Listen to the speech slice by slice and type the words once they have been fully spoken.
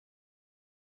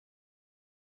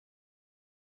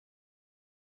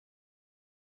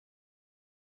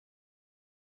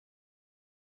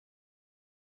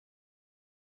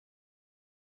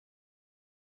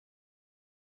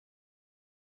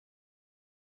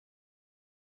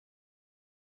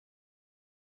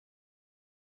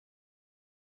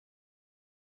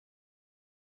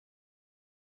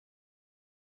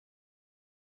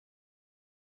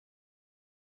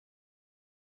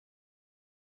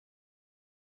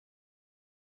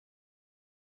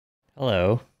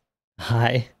Hello.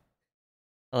 Hi.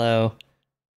 Hello.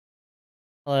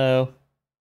 Hello.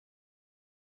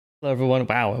 Hello, everyone.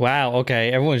 Wow. Wow.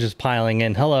 Okay. Everyone's just piling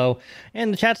in. Hello.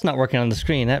 And the chat's not working on the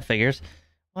screen. That figures.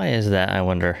 Why is that, I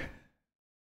wonder?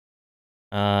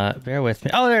 Bear with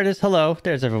me. Oh, there it is. Hello.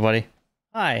 There's everybody.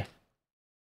 Hi.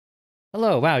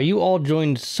 Hello. Wow. You all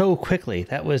joined so quickly.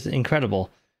 That was incredible.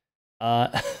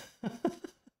 Wow.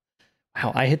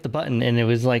 I hit the button and it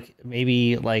was like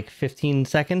maybe like 15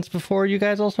 seconds before you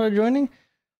guys all started joining.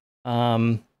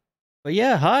 But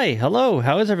yeah, hi, hello,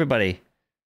 how is everybody?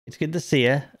 It's good to see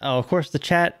you. Oh, of course, the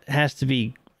chat has to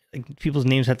be, like, people's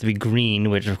names have to be green,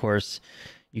 which of course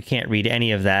you can't read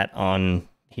any of that on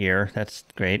here. That's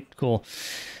great, cool.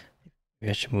 Maybe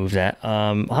I should move that.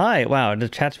 Hi, wow, the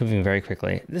chat's moving very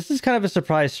quickly. This is kind of a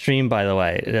surprise stream, by the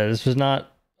way. This was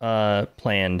not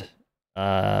planned.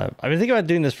 I've been thinking about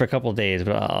doing this for a couple of days,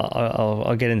 but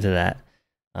I'll get into that.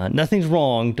 Nothing's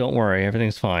wrong. Don't worry.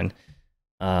 Everything's fine.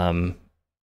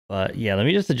 But yeah, let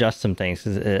me just adjust some things.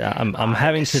 I'm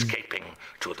having to escaping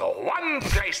to the one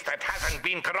place that hasn't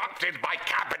been corrupted by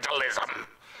capitalism.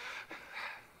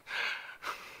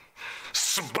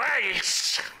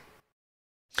 Space.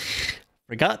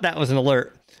 Forgot that was an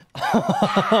alert.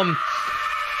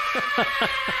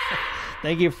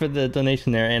 Thank you for the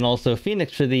donation there, and also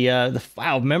Phoenix for the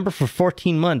wow, member for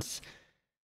 14 months.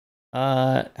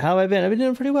 How have I been? I've been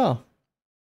doing pretty well.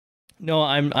 No,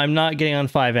 I'm not getting on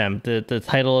 5M. The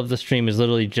title of the stream is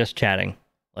literally just chatting.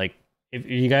 Like, if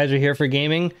you guys are here for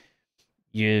gaming,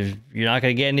 you're not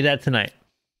gonna get any of that tonight.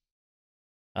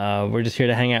 We're just here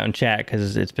to hang out and chat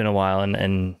because it's been a while,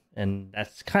 and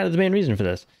that's kind of the main reason for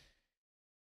this.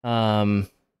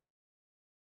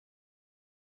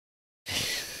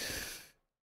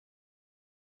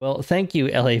 Well, thank you,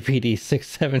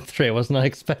 LAPD673. I was not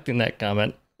expecting that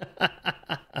comment.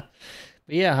 But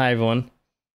yeah, hi everyone.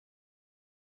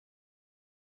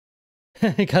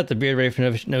 Got the beard ready for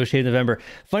No Shave November.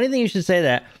 Funny thing you should say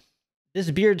that. This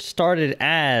beard started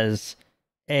as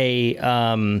a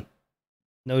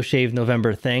No Shave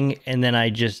November thing, and then I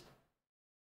just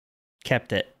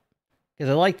kept it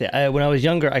because I liked it. When I was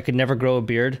younger, I could never grow a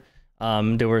beard.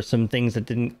 There were some things that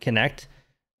didn't connect.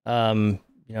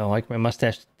 You know, like my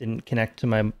mustache didn't connect to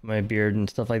my beard and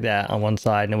stuff like that on one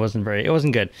side, and it wasn't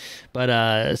good.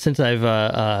 But since I've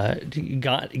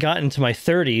got into my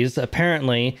 30s,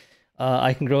 apparently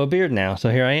I can grow a beard now. So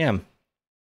here I am.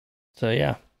 So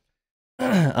yeah.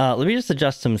 Let me just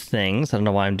adjust some things. I don't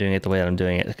know why I'm doing it the way that I'm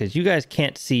doing it, because you guys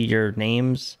can't see your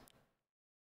names.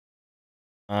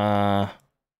 No,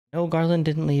 Garland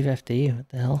didn't leave FD. What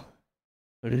the hell?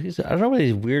 I don't know where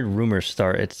these weird rumors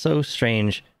start. It's so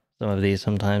strange. Some of these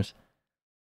sometimes.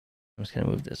 I'm just gonna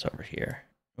move this over here.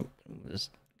 Oh, I'm just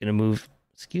gonna move.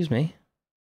 Excuse me.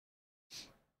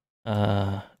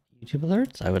 YouTube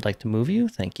alerts. I would like to move you.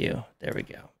 Thank you. There we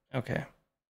go. Okay,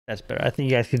 that's better. I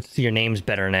think you guys can see your names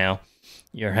better now.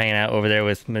 You're hanging out over there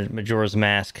with Majora's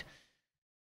Mask.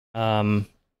 Yeah.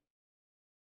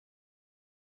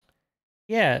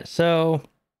 So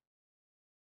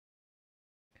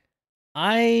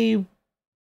I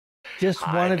just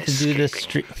wanted to do this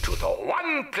stream to the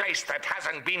one place that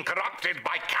hasn't been corrupted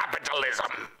by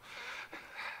capitalism.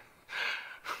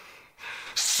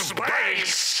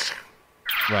 Space.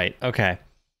 Right. Okay.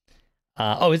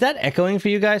 Oh, is that echoing for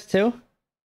you guys too?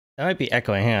 That might be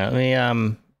echoing. Hang on. Let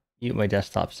me mute my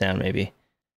desktop sound maybe.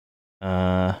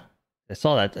 I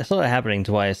saw that happening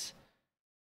twice.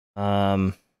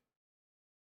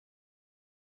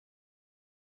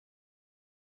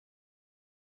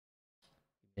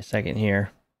 A second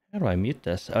here. How do I mute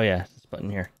this? Oh yeah, this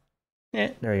button here. Yeah,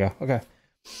 there we go. Okay.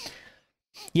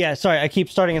 Yeah, sorry, I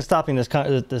keep starting and stopping this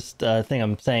thing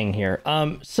I'm saying here.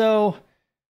 So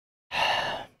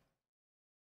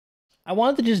I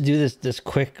wanted to just do this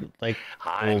quick, like,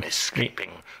 I'm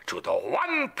escaping to the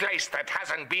one place that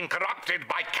hasn't been corrupted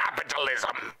by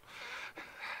capitalism.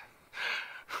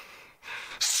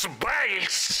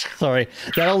 Space. Sorry,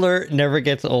 that alert never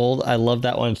gets old. I love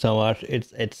that one so much.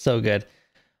 It's so good.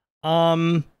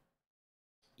 Yeah,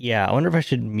 I wonder if I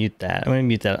should mute that. I'm gonna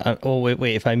mute that. Oh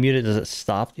wait. If I mute it, does it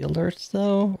stop the alerts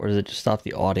though, or does it just stop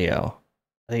the audio?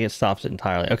 I think it stops it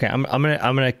entirely. Okay,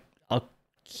 I'll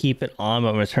keep it on, but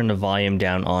I'm gonna turn the volume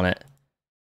down on it.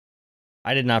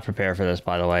 I did not prepare for this,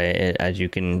 by the way, as you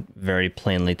can very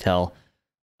plainly tell.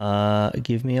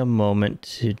 Give me a moment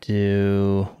to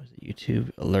do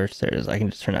YouTube alerts. There it is. I can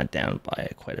just turn that down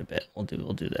by quite a bit. We'll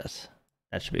do this.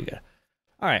 That should be good.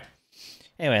 All right.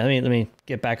 Anyway, let me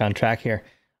get back on track here.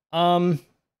 And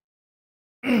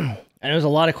there's a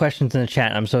lot of questions in the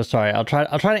chat. I'm so sorry. I'll try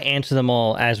to answer them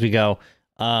all as we go.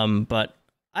 But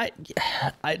I,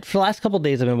 for the last couple of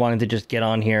days I've been wanting to just get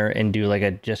on here and do like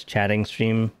a just chatting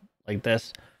stream like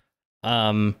this.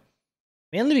 Mainly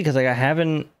because like I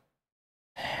haven't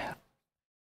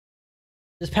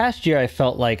this past year I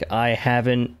felt like I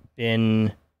haven't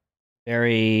been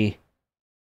very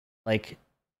like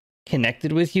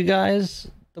connected with you guys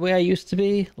the way I used to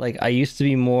be. Like I used to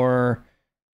be more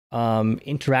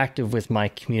interactive with my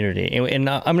community, and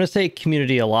I'm going to say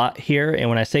community a lot here, and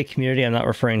when I say community I'm not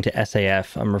referring to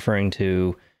SAF, I'm referring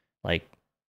to like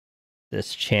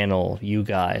this channel, you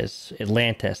guys,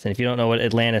 Atlantis. And if you don't know what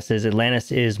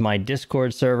Atlantis is my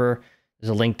Discord server. There's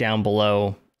a link down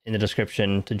below in the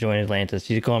description to join Atlantis.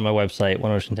 You can go on my website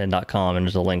 1ocean10.com and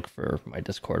there's a link for my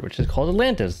Discord, which is called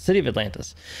Atlantis, City of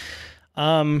Atlantis.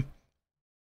 But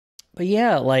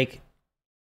yeah, like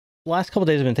the last couple of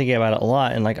days I've been thinking about it a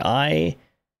lot, and like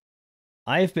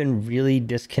I've been really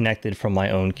disconnected from my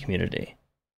own community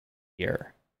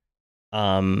here.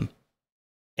 And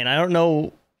I don't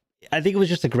know, I think it was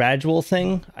just a gradual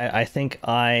thing. I think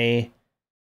I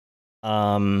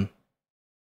kind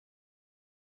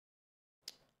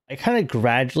of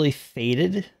gradually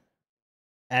faded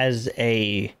as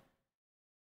a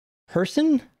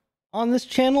person on this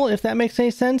channel, if that makes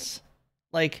any sense.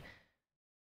 Like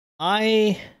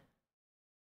I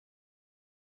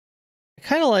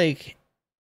kind of like,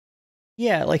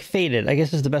 yeah, like faded, I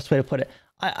guess is the best way to put it.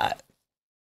 I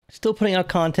still putting out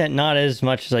content, not as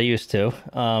much as I used to.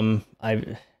 A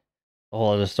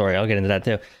whole other story, I'll get into that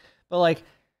too. But like,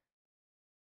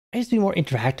 I used to be more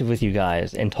interactive with you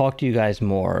guys and talk to you guys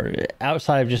more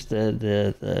outside of just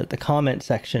the comment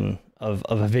section of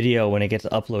a video when it gets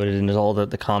uploaded and there's all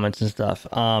the comments and stuff.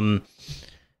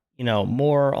 You know,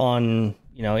 more on,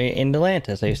 you know, in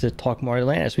Atlantis. I used to talk more in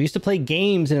Atlantis. We used to play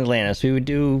games in Atlantis. We would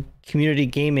do community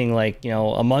gaming, like, you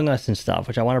know, Among Us and stuff,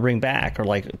 which I want to bring back, or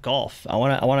like golf. I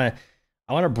want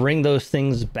to bring those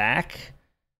things back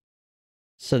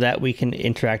so that we can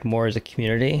interact more as a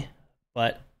community.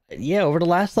 But yeah, over the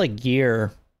last like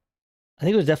year, I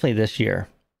think it was definitely this year,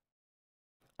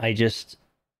 I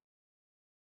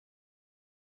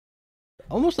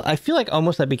feel like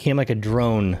almost I became like a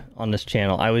drone on this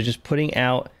channel. I was just putting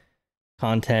out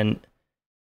content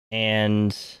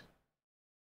and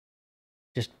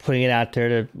just putting it out there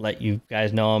to let you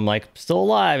guys know I'm like still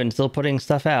alive and still putting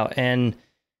stuff out. And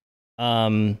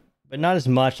but not as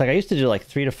much. Like I used to do like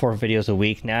 3 to 4 videos a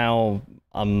week. Now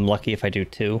I'm lucky if I do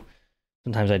 2.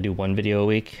 Sometimes I do 1 video a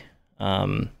week.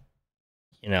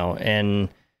 You know, and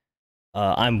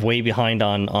I'm way behind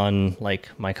on like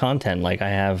my content. Like I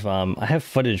have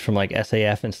footage from like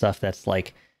SAF and stuff that's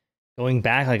like going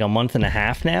back like a month and a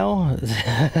half now.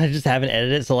 I just haven't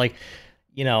edited, so like,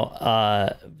 you know,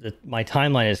 my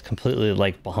timeline is completely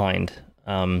like behind.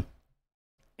 And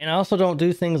I also don't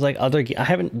do things like I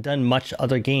haven't done much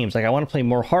other games. Like I want to play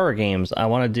more horror games. I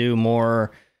want to do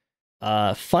more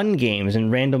fun games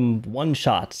and random one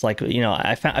shots. Like, you know,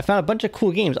 I found a bunch of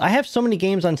cool games. I have so many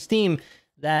games on Steam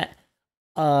that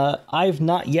I've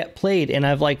not yet played, and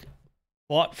I've like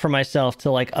bought for myself to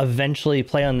like eventually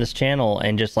play on this channel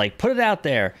and just like put it out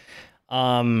there.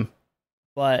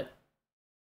 But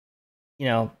you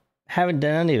know, haven't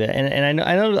done any of it. And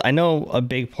I know a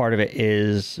big part of it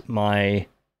is my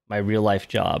real life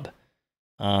job.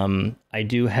 I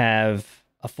do have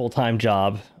a full-time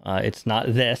job. It's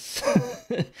not this.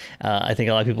 I think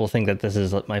a lot of people think that this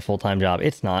is my full-time job.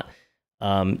 It's not.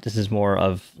 This is more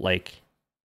of like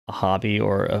a hobby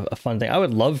or a fun thing. I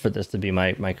would love for this to be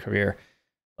my career,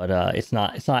 but it's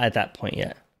not at that point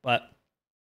yet. But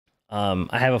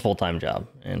I have a full-time job,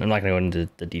 and I'm not going to go into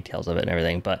the details of it and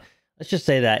everything, but let's just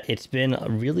say that it's been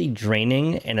really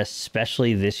draining, and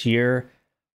especially this year,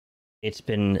 it's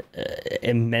been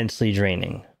immensely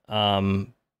draining.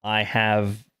 I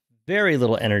have very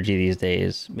little energy these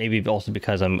days, maybe also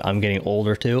because I'm getting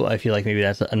older too. I feel like maybe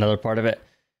that's another part of it.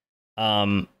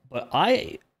 But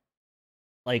I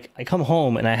come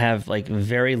home and I have like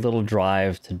very little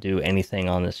drive to do anything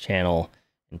on this channel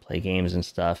and play games and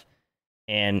stuff.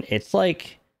 And it's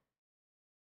like,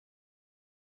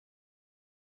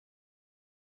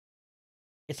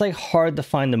 hard to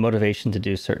find the motivation to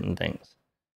do certain things.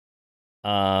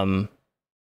 But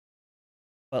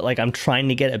like I'm trying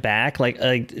to get it back.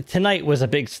 Like tonight was a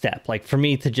big step. Like for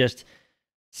me to just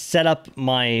set up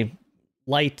my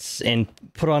lights and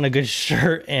put on a good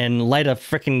shirt and light a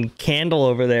freaking candle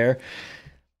over there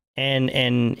and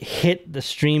hit the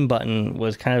stream button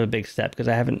was kind of a big step, because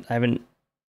I haven't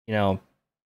you know,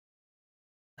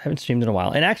 I haven't streamed in a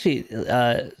while. And actually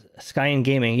Sky and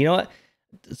Gaming, you know what?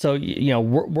 So, you know,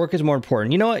 work is more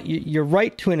important. You know what? You're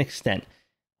right to an extent.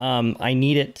 I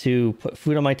need it to put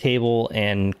food on my table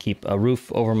and keep a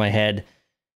roof over my head.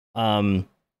 But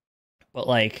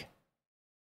like,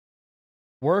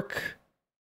 work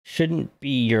shouldn't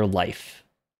be your life.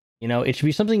 You know, it should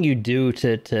be something you do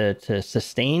to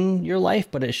sustain your life,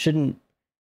 but it shouldn't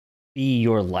be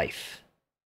your life.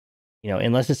 You know,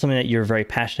 unless it's something that you're very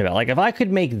passionate about. Like, if I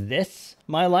could make this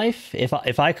my life,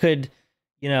 if I could,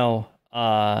 you know,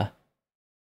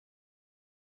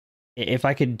 if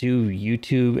I could do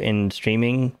YouTube and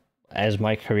streaming as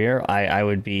my career, I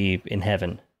would be in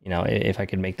heaven, you know, if I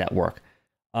could make that work.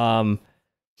 But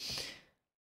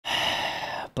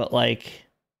like,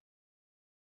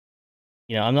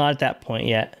 you know, I'm not at that point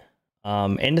yet.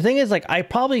 And the thing is, like, I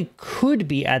probably could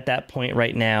be at that point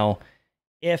right now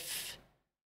if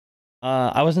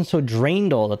I wasn't so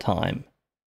drained all the time.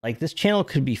 Like, this channel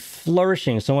could be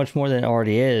flourishing so much more than it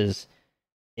already is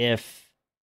if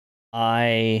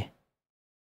I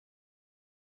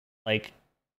like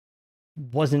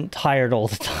wasn't tired all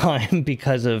the time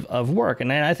because of work.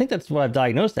 And I think that's what I've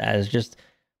diagnosed it as. Just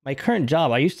my current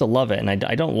job, I used to love it, and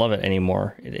I don't love it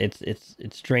anymore.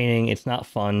 It's draining. It's not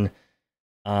fun.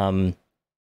 You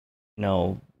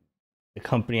know, the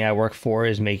company I work for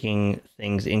is making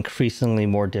things increasingly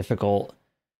more difficult.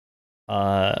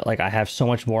 Like, I have so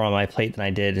much more on my plate than I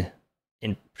did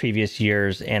in previous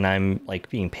years, and I'm like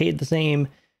being paid the same.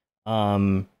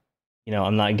 You know,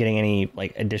 I'm not getting any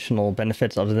like additional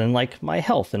benefits other than like my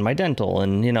health and my dental,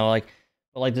 and you know, like,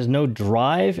 but like, there's no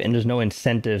drive and there's no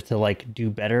incentive to like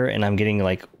do better, and I'm getting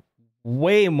like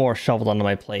way more shoveled onto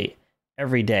my plate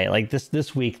every day. Like,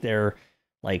 this week, they're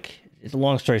like, it's a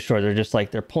long story short, they're just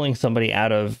like, they're pulling somebody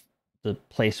out of the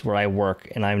place where I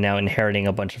work, and I'm now inheriting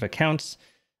a bunch of accounts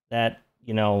that,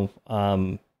 you know,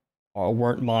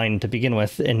 weren't mine to begin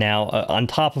with, and now on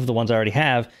top of the ones I already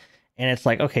have. And it's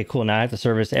like, okay, cool, now I have to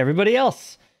service everybody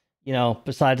else, you know,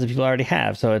 besides the people I already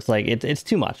have. So it's like, it's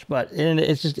too much, but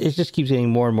it just keeps getting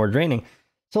more and more draining.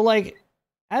 So like,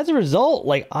 as a result,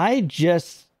 like, I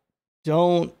just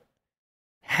don't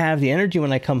have the energy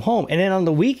when I come home. And then on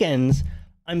the weekends,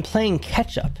 I'm playing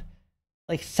catch up.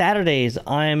 Like, Saturdays,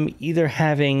 I'm either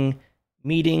having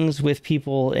meetings with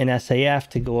people in SAF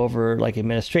to go over like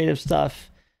administrative stuff.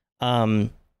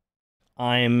 I'm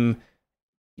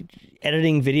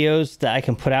editing videos that I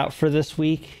can put out for this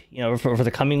week, you know, for the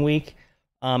coming week.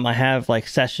 I have like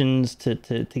sessions to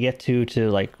get to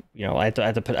like, you know, I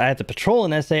have to patrol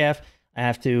in SAF. I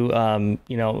have to,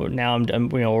 you know, now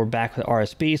I'm you know, we're back with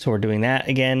RSB, so we're doing that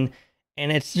again.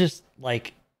 And it's just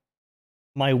like,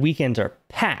 my weekends are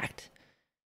packed.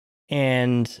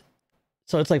 And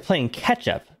so it's like playing catch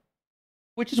up,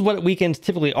 which is what weekends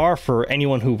typically are for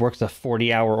anyone who works a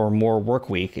 40-hour or more work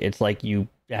week. It's like, you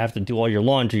have to do all your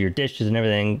laundry, your dishes and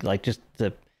everything, like, just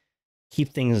to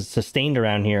keep things sustained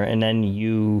around here. And then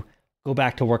you go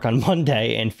back to work on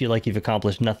Monday and feel like you've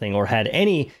accomplished nothing or had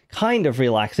any kind of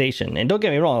relaxation. And don't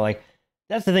get me wrong, like,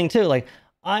 that's the thing too. Like,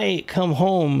 I come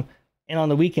home, and on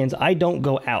the weekends, I don't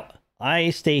go out.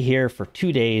 I stay here for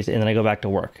 2 days and then I go back to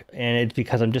work. And it's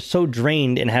because I'm just so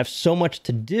drained and have so much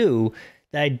to do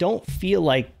that I don't feel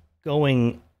like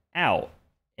going out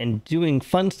and doing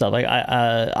fun stuff. Like,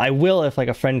 I will if like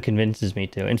a friend convinces me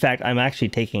to. In fact, I'm actually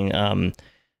taking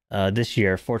this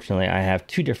year, fortunately, I have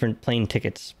 2 different plane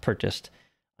tickets purchased.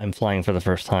 I'm flying for the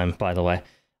first time, by the way.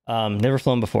 Never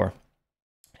flown before.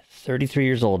 33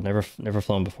 years old, never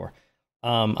flown before.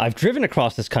 I've driven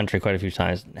across this country quite a few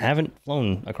times, haven't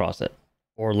flown across it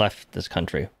or left this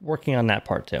country. Working on that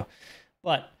part too.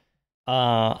 But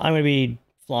I'm going to be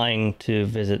flying to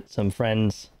visit some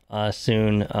friends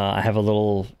soon. I have a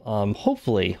little,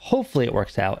 hopefully it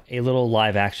works out, a little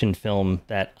live action film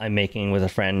that I'm making with a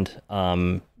friend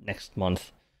next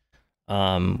month,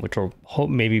 which will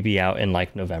maybe be out in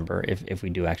like November if we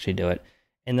do actually do it.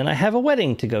 And then I have a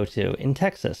wedding to go to in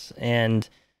Texas, and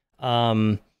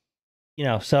you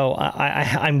know, so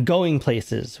I'm going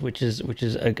places, which is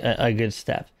a good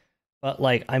step. But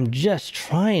like, I'm just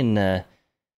trying to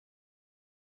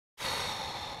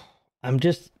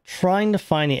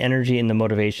find the energy and the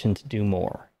motivation to do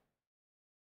more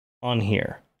on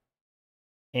here,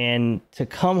 and to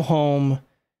come home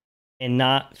and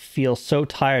not feel so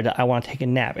tired that I want to take a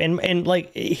nap. And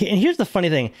like, and here's the funny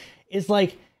thing is,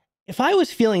 like, if I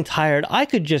was feeling tired, I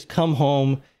could just come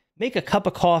home, make a cup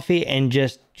of coffee, and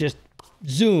just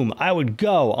zoom. I would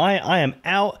go. I am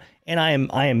out, and I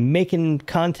am making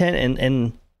content,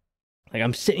 and like,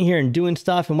 I'm sitting here and doing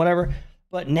stuff and whatever.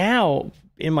 But now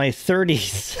in my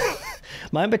 30s,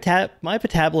 my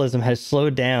metabolism has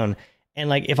slowed down, and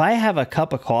like, if I have a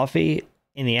cup of coffee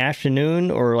in the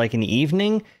afternoon or like in the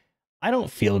evening, I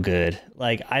don't feel good.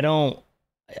 Like,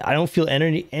 I don't feel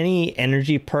any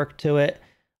energy perk to it.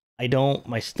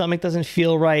 My stomach doesn't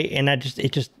feel right, and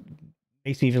it just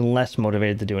makes me even less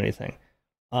motivated to do anything.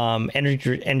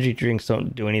 Energy drinks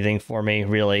don't do anything for me,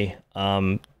 really.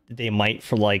 They might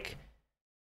for like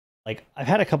I've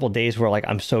had a couple of days where like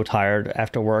I'm so tired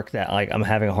after work that like I'm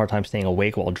having a hard time staying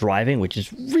awake while driving, which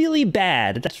is really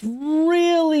bad. That's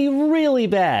really, really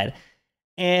bad.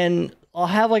 And I'll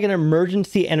have like an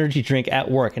emergency energy drink at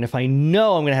work, and if I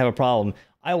know I'm gonna have a problem,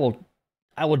 I will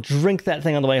drink that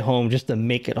thing on the way home just to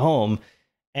make it home,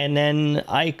 and then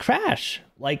I crash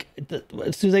like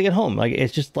as soon as I get home. Like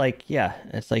it's just like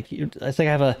it's like I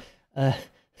have a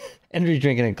energy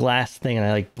drink in a glass thing, and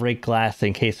I like break glass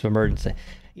in case of emergency.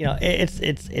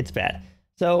 It's bad.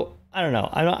 So I don't know.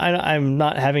 I'm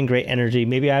not having great energy.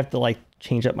 Maybe I have to like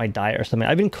change up my diet or something.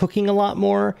 I've been cooking a lot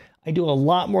more. I do a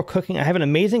lot more cooking. I have an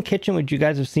amazing kitchen, which you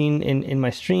guys have seen in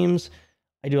my streams.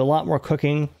 I do a lot more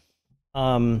cooking.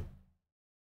 Trying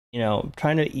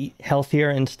to eat healthier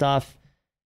and stuff.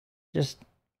 Just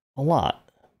a lot.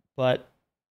 But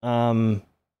I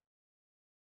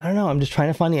don't know. I'm just trying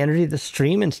to find the energy to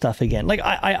stream and stuff again. Like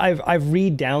I've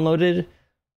re-downloaded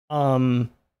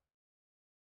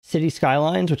City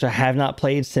Skylines, which I have not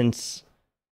played since.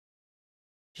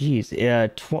 Jeez,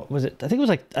 was it? I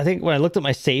think when I looked at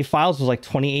my save files, it was like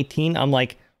 2018. I'm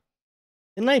like,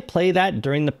 didn't I play that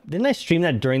didn't I stream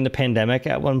that during the pandemic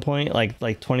at one point, like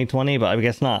 2020? But I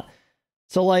guess not.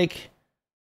 So like,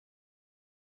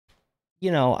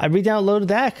 I re-downloaded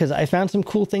that because I found some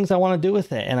cool things I want to do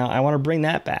with it, and I want to bring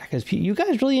that back because you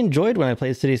guys really enjoyed when I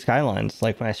played City Skylines.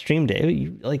 Like when I streamed it,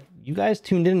 you guys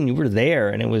tuned in and you were there,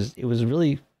 and it was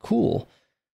really cool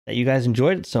that you guys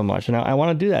enjoyed it so much, and I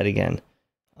want to do that again.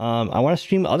 I want to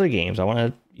stream other games. I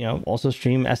want to, also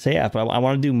stream SAF, but I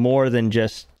want to do more than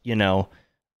just, more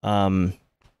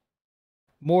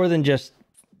than just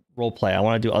roleplay. I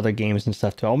want to do other games and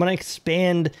stuff too. I want to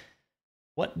expand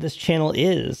what this channel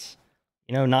is,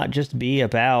 not just be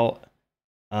about,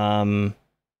 not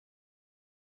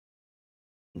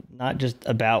just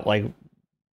about like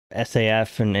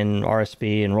SAF and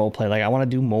RSB and roleplay. Like I want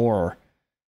to do more.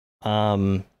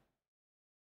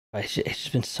 It's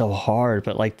just been so hard,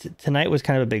 but like tonight was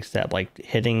kind of a big step, like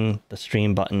hitting the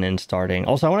stream button and starting.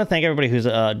 Also, I want to thank everybody who's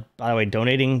by the way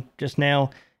donating just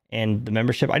now, and the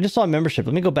membership. I just saw a membership.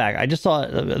 Let me go back. I just saw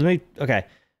okay.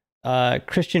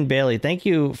 Christian Bailey, thank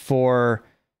you for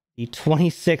the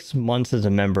 26 months as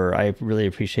a member. I really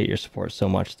appreciate your support so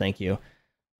much. Thank you.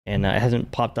 And it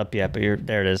hasn't popped up yet, but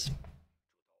there it is.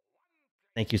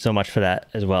 Thank you so much for that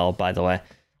as well, by the way.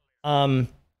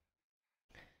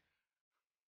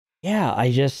 Yeah,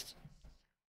 I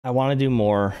want to do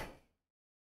more,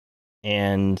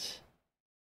 and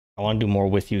I want to do more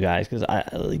with you guys, because I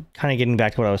kind of getting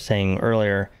back to what I was saying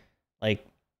earlier, like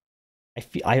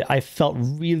I felt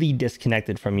really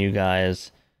disconnected from you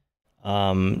guys.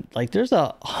 Like there's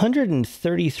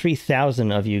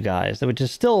 133,000 of you guys, which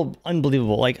is still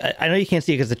unbelievable. Like I know you can't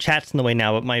see it because the chat's in the way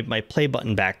now, but my play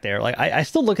button back there, like I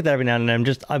still look at that every now and then.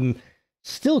 I'm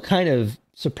still kind of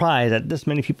surprised that this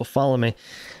many people follow me.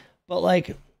 But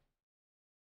like,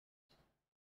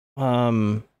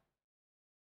 yeah,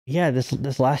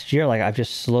 this last year, like I've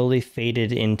just slowly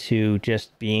faded into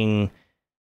just being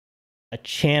a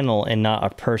channel and not a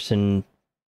person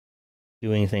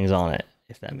doing things on it,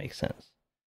 if that makes sense.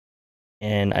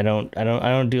 And I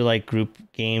don't do like group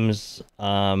games,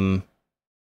 with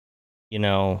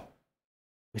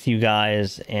you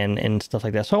guys and stuff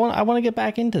like that. So I want to get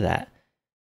back into that,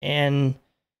 and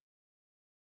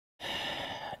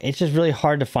it's just really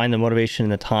hard to find the motivation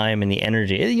and the time and the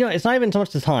energy. It's not even so much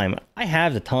the time. I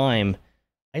have the time.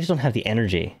 I just don't have the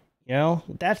energy.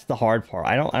 That's the hard part.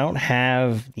 I don't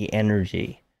have the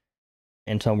energy.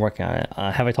 And so I'm working on it.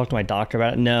 Have I talked to my doctor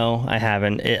about it? No, I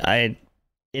haven't. I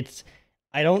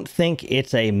don't think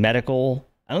it's a medical.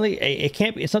 I don't think it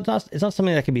can't be. It's not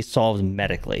something that can be solved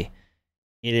medically.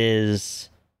 It is,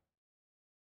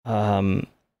 what's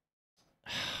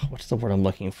the word I'm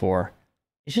looking for?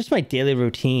 It's just my daily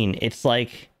routine. It's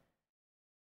like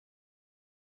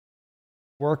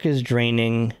work is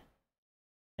draining,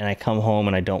 and I come home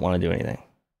and I don't want to do anything.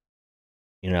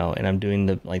 And I'm doing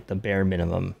the bare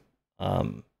minimum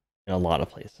in a lot of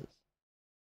places.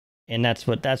 And that's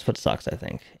what sucks, I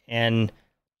think. And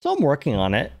so I'm working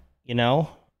on it,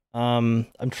 I'm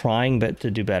trying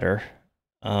to do better.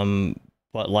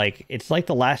 But like it's like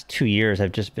the last 2 years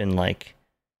have just been like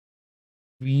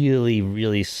really,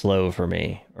 really slow for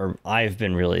me, or I've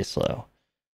been really slow.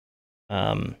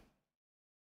 Do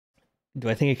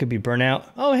I think it could be burnout?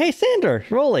 Oh, hey, Sander,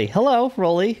 Rolly. Hello,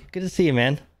 Rolly. Good to see you,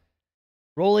 man.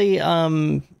 Rolly,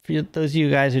 for those of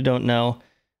you guys who don't know,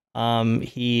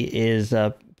 He is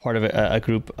part of a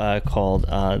group called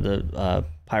the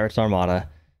Pirates Armada,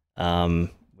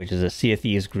 which is a Sea of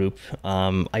Thieves group.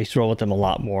 I used to roll with them a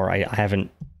lot more. I haven't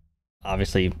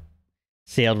obviously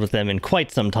sailed with them in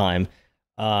quite some time,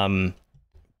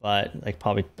 but like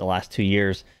probably the last 2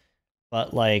 years.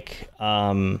 But like,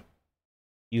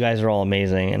 you guys are all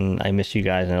amazing, and I miss you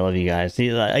guys, and I love you guys. See,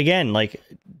 again, like,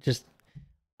 just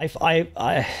to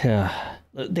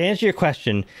answer your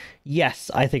question,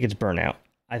 yes, I think it's burnout.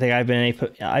 I think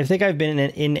I've been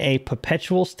in a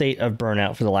perpetual state of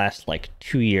burnout for the last like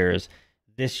 2 years.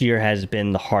 This year has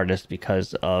been the hardest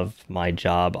because of my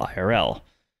job IRL.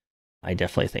 I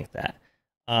definitely think that.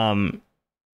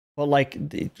 But like,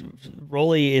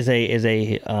 Rolly is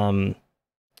a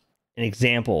an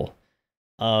example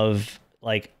of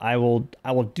like, I will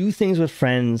do things with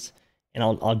friends, and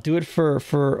I'll do it for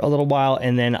a little while,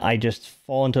 and then I just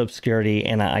fall into obscurity,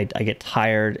 and I get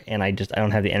tired, and I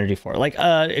don't have the energy for it. Like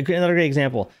another great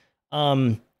example,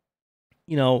 you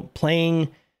know, playing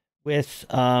with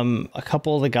a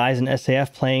couple of the guys in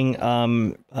SAF, playing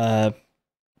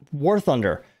War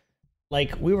Thunder.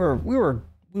 Like we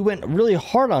went really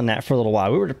hard on that for a little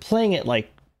while. We were playing it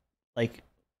like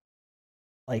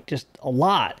just a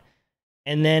lot,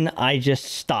 and then I just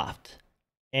stopped.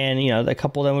 And you know, a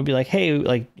couple of them would be like, "Hey,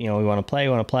 like, you know, we want to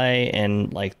play,"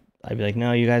 and like I'd be like,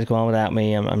 "No, you guys go on without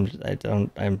me.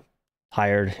 I'm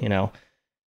tired," you know.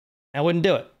 I wouldn't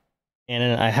do it,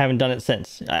 and I haven't done it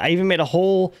since. I even made a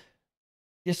whole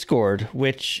Discord,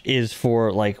 which is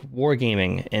for like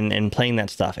wargaming and playing that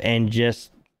stuff, and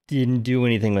just didn't do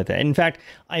anything with it. In fact,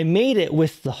 I made it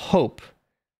with the hope.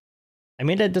 I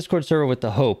made that Discord server with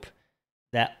the hope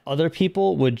that other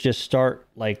people would just start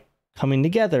like coming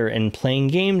together and playing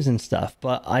games and stuff.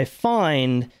 But I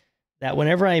find that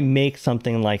whenever I make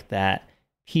something like that,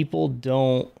 people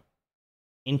don't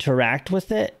interact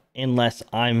with it unless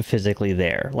I'm physically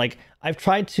there. Like, I've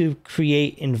tried to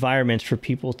create environments for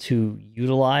people to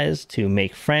utilize to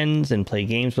make friends and play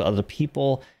games with other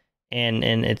people, and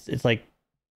it's like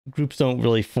groups don't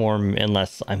really form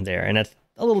unless I'm there, and that's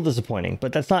a little disappointing.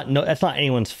 But that's not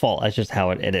anyone's fault. That's just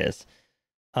how it is.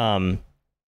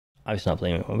 Obviously not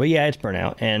blaming anyone, but yeah, it's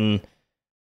burnout, and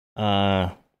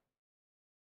I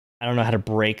don't know how to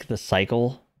break the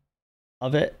cycle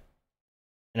of it.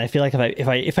 And I feel like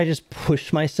if I just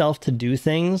push myself to do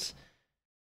things,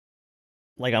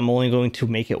 like, I'm only going to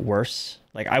make it worse.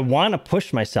 Like, I want to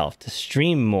push myself to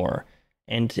stream more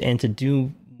and to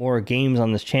do more games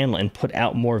on this channel and put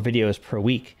out more videos per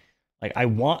week. Like, I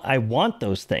want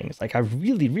those things. Like, I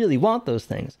really, really want those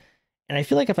things. And I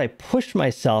feel like if I push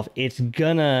myself, it's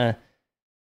gonna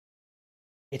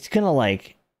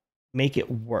like make it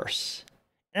worse.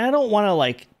 And I don't want to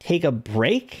like take a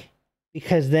break,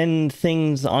 because then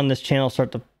things on this channel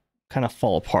start to kind of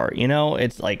fall apart, you know?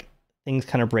 It's like things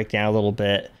kind of break down a little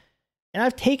bit. And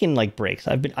I've taken like breaks.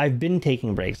 I've been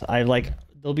taking breaks. I like,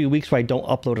 there'll be weeks where I don't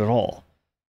upload at all,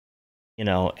 you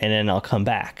know, and then I'll come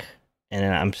back, and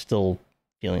then I'm still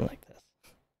feeling like this.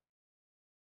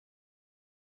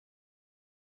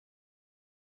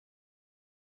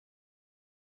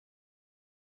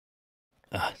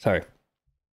 Sorry.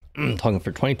 Talking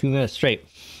for 22 minutes straight.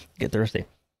 Get thirsty.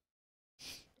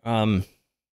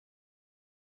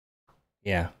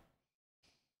 Yeah.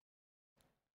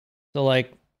 So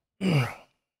like,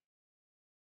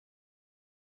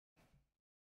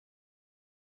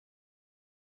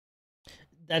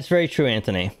 that's very true,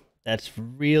 Anthony. That's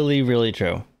really, really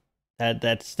true. That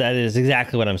is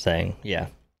exactly what I'm saying. Yeah.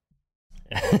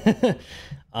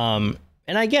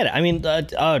 And I get it. I mean,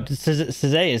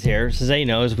 Cezay is here. Cezay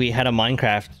knows we had a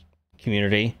Minecraft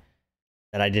community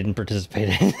that I didn't participate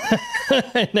in,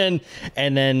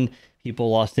 and then people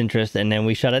lost interest, and then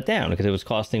we shut it down because it was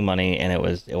costing money, and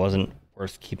it wasn't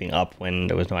worth keeping up when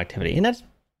there was no activity, and that's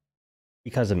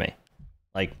because of me.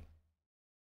 Like,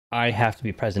 I have to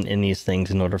be present in these things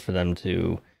in order for them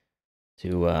to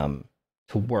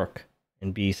work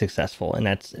and be successful, and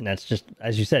that's just,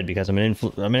 as you said, because I'm an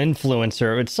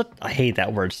influencer. It's I hate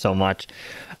that word so much.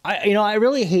 I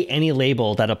really hate any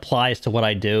label that applies to what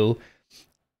I do.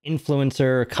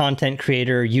 Influencer, content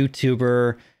creator,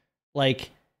 YouTuber. Like,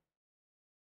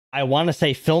 I want to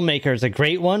say filmmaker is a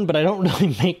great one, but I don't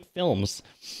really make films.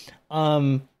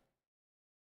 There's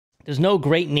no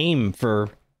great name for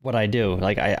what I do.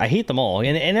 Like, I hate them all,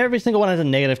 and every single one has a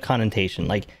negative connotation.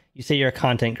 Like, you say you're a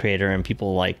content creator, and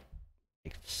people like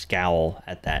scowl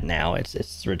at that now.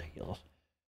 It's ridiculous.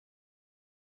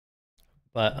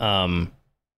 But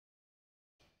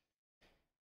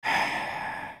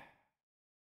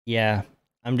yeah,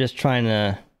 I'm just trying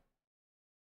to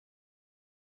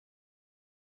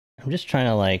I'm just trying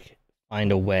to like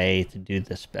find a way to do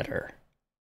this better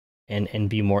and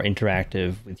be more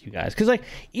interactive with you guys. Cause like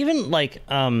even like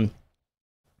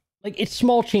it's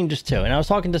small changes too. And I was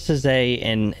talking to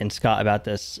Cezanne and Scott about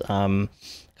this a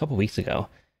couple weeks ago.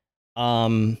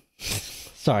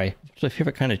 Sorry, it's my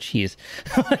favorite kind of cheese.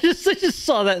 I just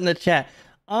saw that in the chat.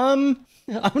 I'm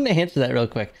gonna answer that real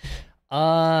quick.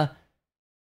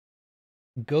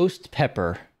 Ghost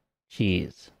pepper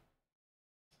cheese.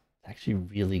 It's actually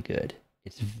really good.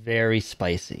 It's very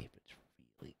spicy, but it's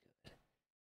really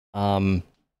good.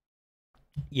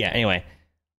 Yeah, anyway.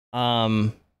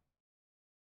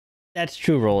 That's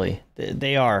true, Rolly.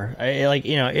 They are. Like,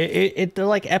 you know, they're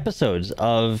like episodes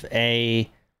of a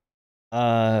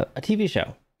TV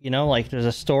show. You know, like there's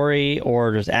a story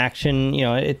or there's action. You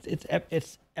know,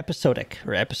 it's episodic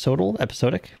or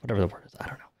episodic, whatever the word is. I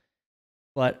don't know.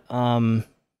 But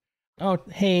oh,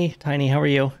 hey, Tiny, how are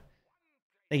you?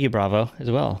 Thank you, Bravo,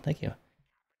 as well. Thank you.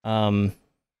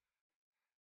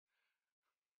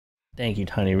 Thank you,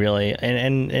 Tiny. Really,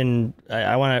 and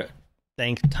I want to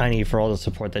thank Tiny for all the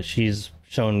support that she's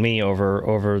shown me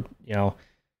over you know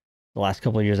the last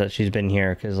couple of years that she's been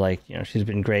here, because like, you know, she's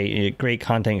been great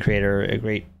content creator, a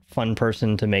great fun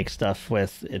person to make stuff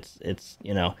with. It's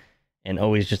you know, and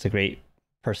always just a great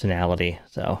personality.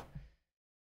 So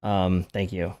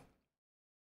thank you.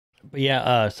 But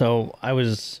yeah, so I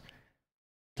was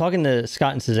talking to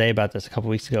Scott and Cezanne about this a couple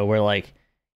weeks ago, where like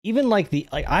even like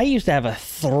I used to have a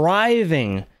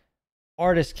thriving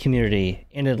artist community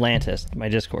in Atlantis, my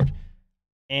Discord,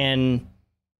 and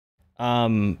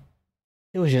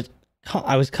it was just,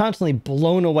 I was constantly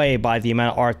blown away by the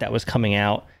amount of art that was coming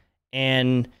out,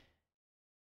 and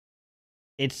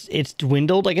it's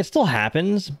dwindled. Like, it still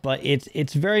happens, but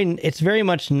it's very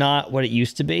much not what it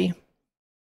used to be.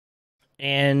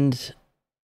 And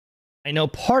I know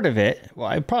part of it,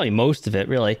 well, probably most of it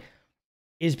really,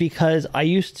 is because I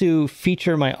used to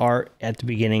feature my art at the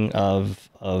beginning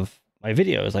of my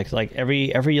videos. Like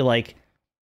every like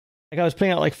I was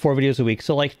putting out like 4 videos a week,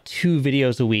 so like 2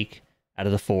 videos a week out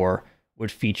of the 4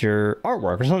 would feature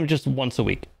artwork, or something just once a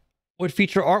week would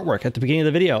feature artwork at the beginning of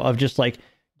the video of just like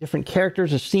different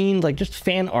characters or scenes, like just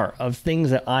fan art of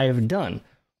things that I have done.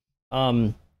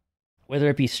 Whether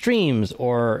it be streams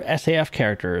or SAF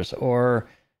characters, or,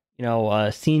 you know,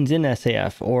 scenes in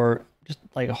SAF, or just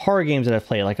like horror games that I've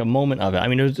played, like a moment of it. I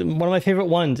mean, it was one of my favorite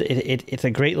ones. It's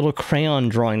a great little crayon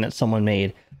drawing that someone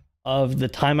made of the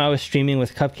time I was streaming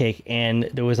with Cupcake, and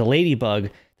there was a ladybug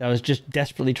that was just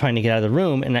desperately trying to get out of the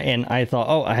room, and I thought,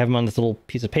 oh, I have him on this little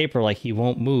piece of paper, like he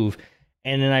won't move,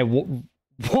 and then I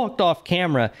walked off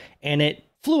camera, and it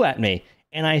flew at me,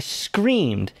 and I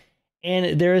screamed,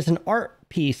 and there is an art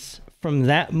piece from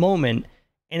that moment,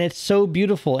 and it's so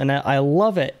beautiful, and I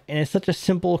love it, and it's such a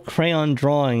simple crayon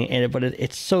drawing, but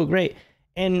it's so great.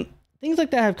 And things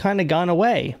like that have kind of gone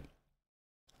away,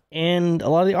 and a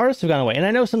lot of the artists have gone away. And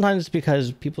I know sometimes it's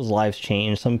because people's lives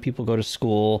change. Some people go to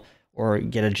school or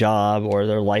get a job, or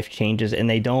their life changes, and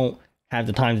they don't have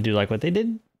the time to do like what they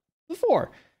did before.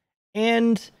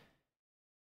 And,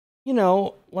 you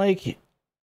know, like,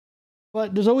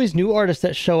 but there's always new artists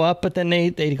that show up, but then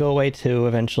they go away too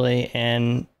eventually.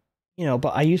 And, you know,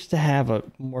 but I used to have a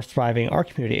more thriving art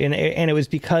community, and it was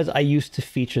because I used to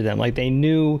feature them. Like, they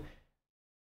knew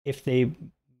if they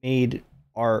made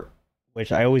art,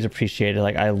 which I always appreciated.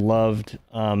 Like, I loved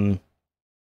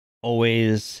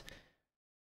always,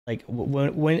 like,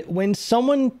 when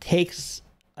someone takes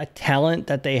a talent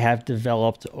that they have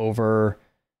developed over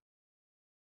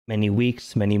many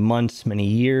weeks, many months, many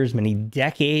years, many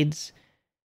decades,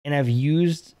 and have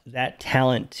used that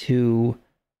talent to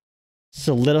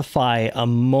solidify a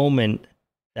moment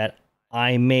that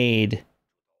I made,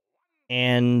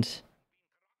 and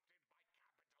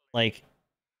like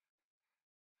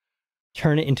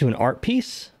turn it into an art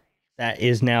piece that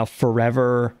is now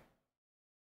forever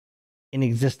in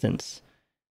existence.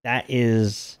 That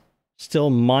is still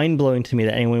mind-blowing to me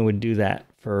that anyone would do that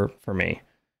for me.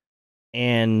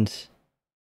 And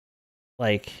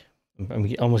like,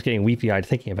 I'm almost getting weepy-eyed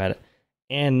thinking about it.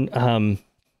 And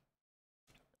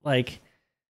like,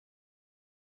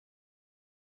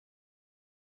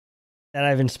 that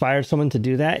I've inspired someone to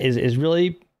do that is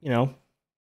really, you know,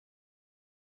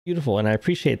 beautiful, and I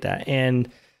appreciate that. And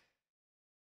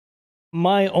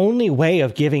my only way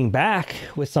of giving back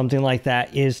with something like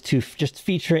that is to just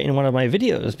feature it in one of my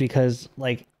videos, because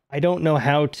like, I don't know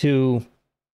how to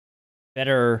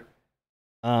better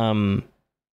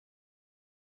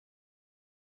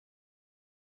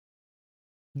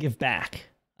give back,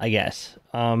 I guess.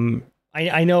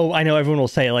 I know everyone will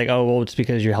say like, oh, well, it's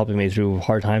because you're helping me through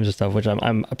hard times and stuff, which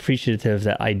I'm appreciative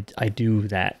that I do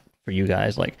that for you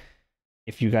guys. Like,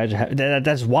 if you guys have,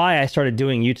 that's why I started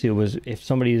doing YouTube, was if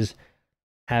somebody's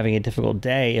having a difficult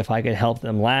day, if I could help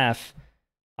them laugh,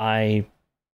 I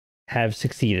have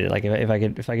succeeded. Like, if I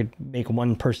could make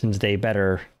one person's day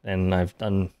better, then I've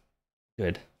done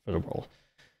good for the world.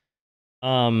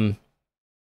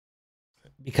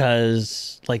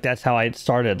 Because like that's how I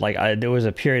started. Like, there was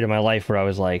a period of my life where I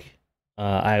was like,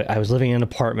 I was living in an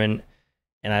apartment,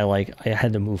 and I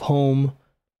had to move home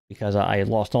because I had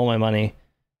lost all my money,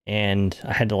 and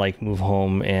I had to like move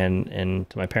home and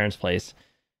to my parents' place,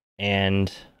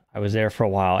 and I was there for a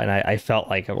while, and I felt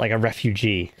like a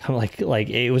refugee. Like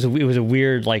it was a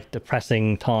weird, like,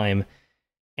 depressing time.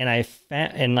 And I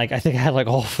think I had like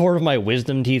all 4 of my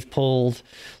wisdom teeth pulled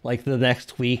like the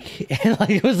next week, and like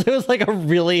it was like a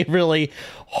really, really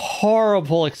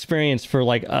horrible experience for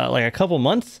like a couple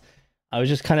months. I was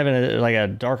just kind of in a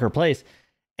darker place,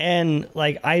 and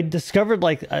like I discovered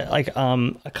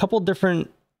a couple different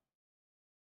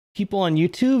people on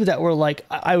YouTube that were like,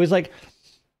 I was like,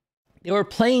 they were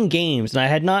playing games, and I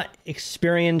had not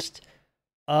experienced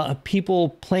people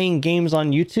playing games on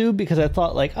YouTube, because I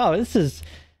thought like, oh, this is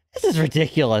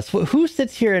ridiculous. Who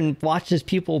sits here and watches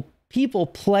people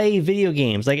play video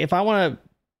games? Like, if I want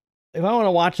to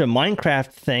watch a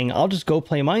Minecraft thing, I'll just go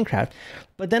play Minecraft.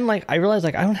 But then like I realized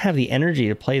like I don't have the energy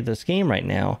to play this game right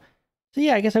now. So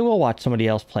yeah, I guess I will watch somebody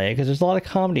else play it, because there's a lot of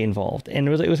comedy involved. And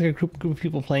it was like a group of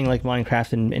people playing like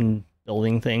Minecraft and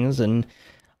building things, and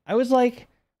I was like,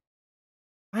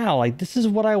 wow, like this is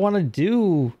what I want to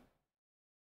do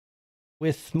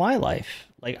with my life.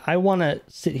 Like, I want to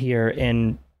sit here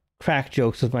and crack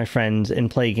jokes with my friends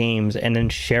and play games, and then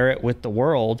share it with the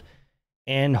world,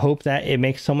 and hope that it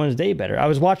makes someone's day better. I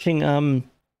was watching the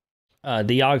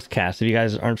Yogscast. If you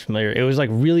guys aren't familiar, it was like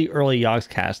really early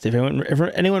Yogscast. If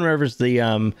anyone remembers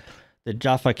the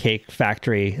Jaffa Cake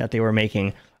factory that they were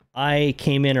making, I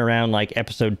came in around like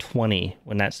episode 20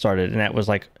 when that started, and that was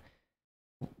like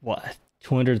what,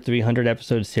 200, 300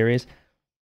 episode series.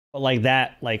 But like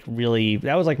that, like really,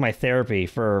 that was like my therapy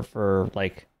for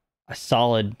like a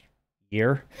solid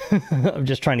year of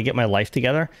just trying to get my life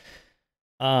together.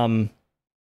 But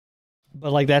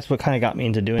like that's what kind of got me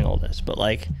into doing all this. But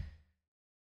like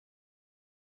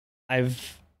I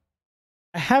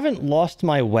haven't lost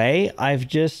my way. I've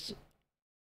just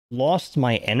lost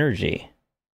my energy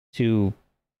to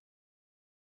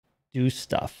do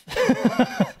stuff.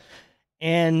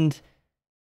 And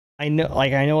I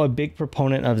know a big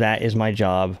proponent of that is my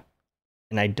job,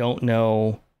 and I don't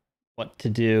know what to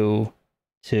do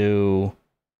to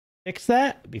fix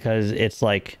that, because it's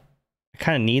like I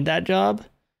kind of need that job.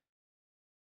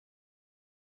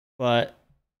 But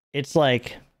it's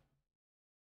like,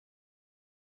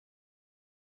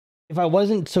 if I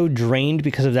wasn't so drained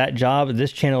because of that job,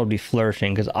 this channel would be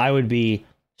flourishing, because I would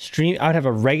have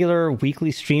a regular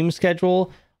weekly stream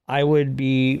schedule. I would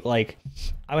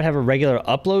have a regular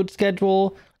upload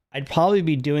schedule. I'd probably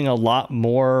be doing a lot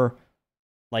more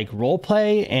like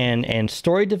roleplay and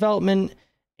story development,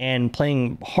 and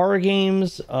playing horror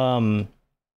games, and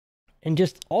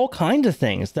just all kinds of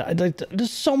things.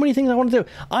 There's so many things I want to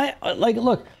do.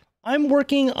 Look, I'm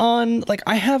working on, like,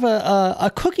 I have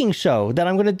a cooking show that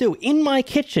I'm going to do in my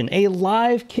kitchen, a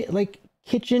live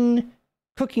kitchen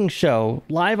cooking show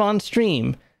live on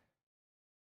stream,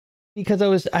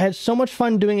 because I had so much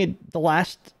fun doing it the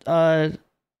last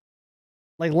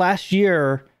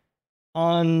year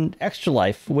on Extra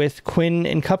Life with Quinn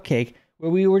and Cupcake,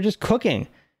 where we were just cooking.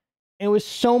 It was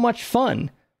so much fun.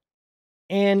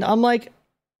 And I'm like,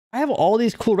 I have all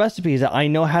these cool recipes that I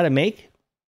know how to make.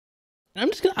 And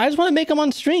I just want to make them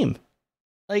on stream.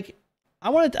 Like, I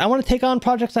want to take on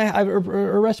projects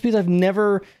or recipes I've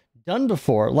never done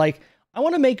before. Like, I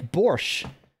want to make borscht,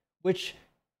 which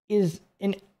is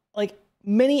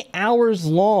many hours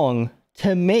long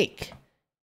to make.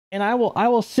 And I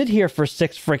will sit here for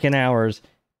 6 freaking hours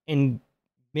and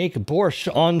make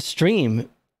borscht on stream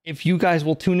if you guys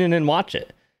will tune in and watch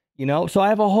it. You know, so I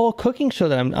have a whole cooking show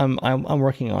that I'm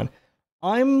working on.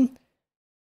 I don't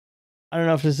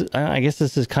know if this is, I guess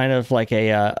this is kind of like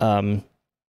a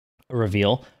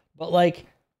reveal, but like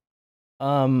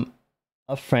a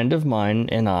friend of mine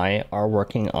and I are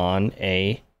working on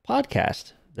a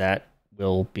podcast that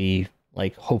will be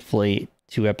like hopefully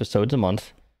 2 episodes a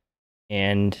month,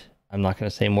 and I'm not going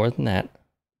to say more than that,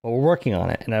 but we're working on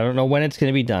it, and I don't know when it's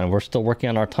going to be done. We're still working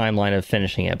on our timeline of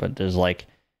finishing it, but there's like,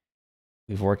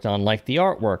 we've worked on like the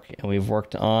artwork, and we've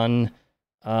worked on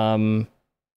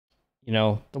you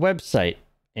know, the website,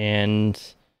 and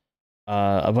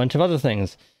a bunch of other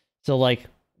things. So like,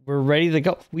 we're ready to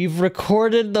go. We've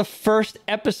recorded the first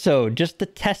episode, just the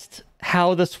test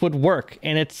how this would work,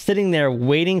 and it's sitting there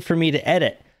waiting for me to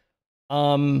edit.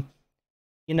 You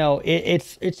know,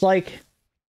 it's like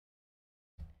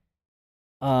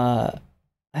I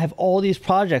have all these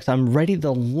projects I'm ready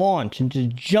to launch and to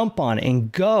jump on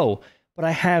and go, but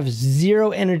I have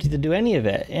zero energy to do any of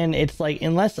it. And it's like,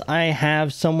 unless I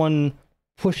have someone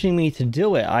pushing me to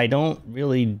do it, I don't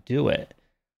really do it.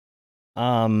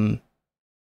 And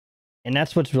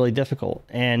that's what's really difficult.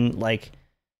 And like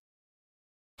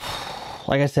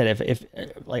I said, if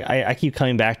like I keep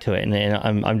coming back to it, and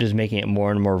I'm just making it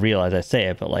more and more real as I say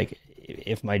it, but like,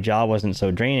 if my job wasn't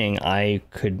so draining, I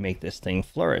could make this thing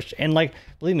flourish. And like,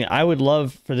 believe me, I would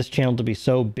love for this channel to be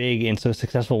so big and so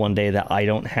successful one day that I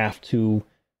don't have to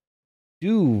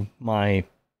do my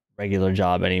regular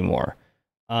job anymore.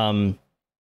 And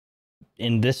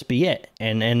this be it.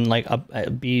 And like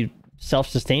be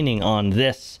self-sustaining on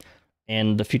this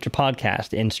and the future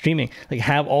podcast and streaming, like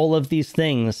have all of these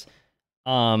things,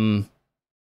 you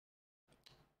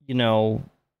know,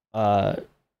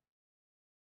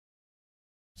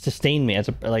 sustain me as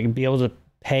a, like, be able to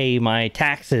pay my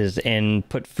taxes and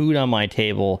put food on my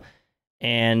table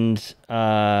and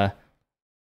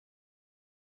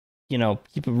you know,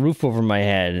 keep a roof over my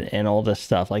head and all this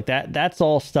stuff like that. That's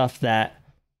all stuff that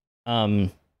I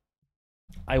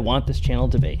want this channel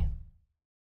to be.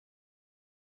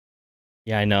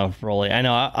 Yeah, I know, Rolly. I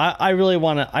know. I really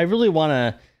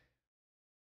wanna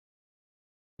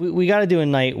we gotta do a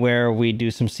night where we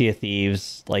do some Sea of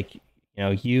Thieves, like, you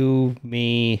know, you,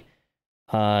 me,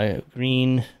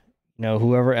 Green, you know,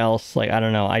 whoever else. Like, I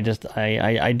don't know. I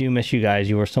do miss you guys.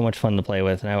 You were so much fun to play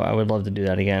with, and I would love to do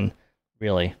that again.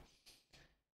 Really.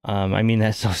 I mean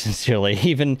that so sincerely.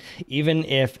 Even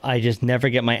if I just never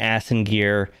get my ass in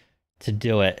gear to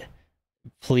do it,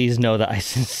 please know that I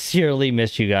sincerely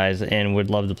miss you guys and would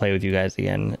love to play with you guys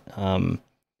again.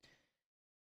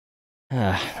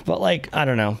 But like, I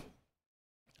don't know.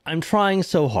 I'm trying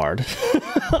so hard.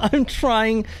 I'm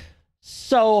trying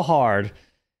so hard.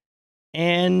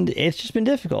 And it's just been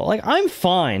difficult. Like, I'm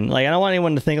fine. Like, I don't want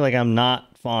anyone to think like I'm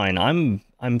not fine. I'm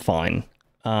fine.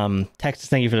 Texas,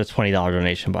 thank you for the $20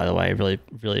 donation, by the way. I really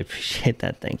appreciate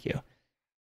that. Thank you.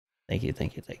 Thank you.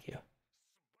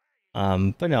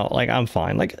 But no, like, I'm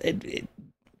fine. Like,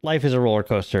 life is a roller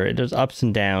coaster. There's ups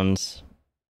and downs.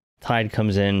 Tide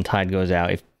comes in, tide goes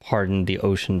out. If pardon the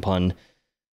ocean pun,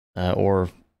 or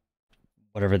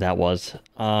whatever that was.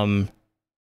 But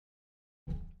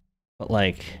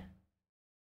like,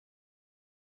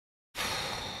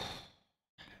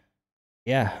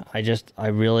 yeah, I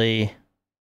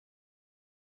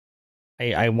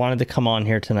wanted to come on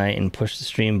here tonight and push the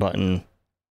stream button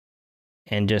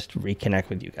and just reconnect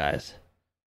with you guys.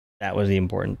 That was the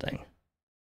important thing.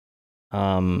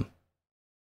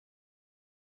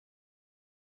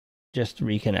 Just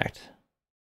reconnect.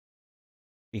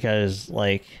 Because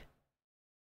like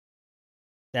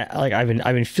that, like I've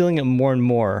been feeling it more and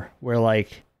more, where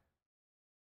like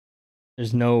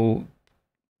there's no,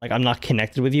 like, I'm not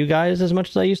connected with you guys as much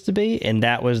as I used to be, and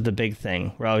that was the big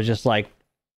thing, where I was just like,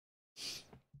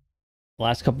 the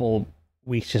last couple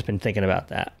weeks just been thinking about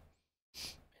that,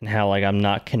 and how like I'm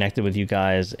not connected with you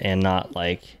guys, and not,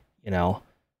 like, you know,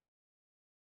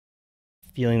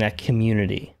 feeling that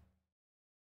community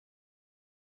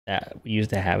that we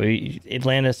used to have.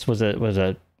 Atlantis was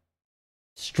a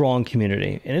strong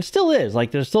community, and it still is.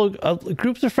 Like, there's still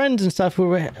groups of friends and stuff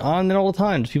who are on there all the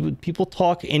time. People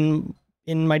talk in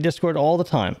my Discord all the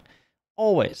time,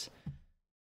 always.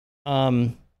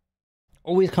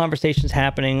 Always conversations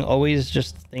happening, always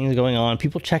just things going on.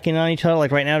 People checking on each other.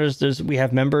 Like right now, we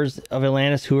have members of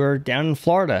Atlantis who are down in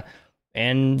Florida,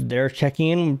 and they're checking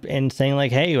in and saying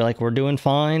like, "Hey, like, we're doing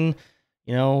fine.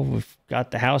 You know, we've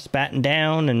got the house battened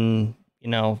down, and you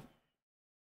know."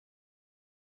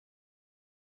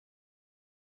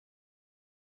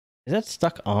 Is that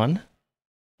stuck on?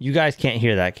 You guys can't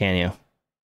hear that, can you?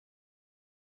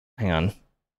 Hang on.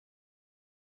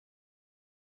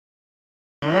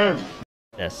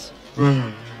 This.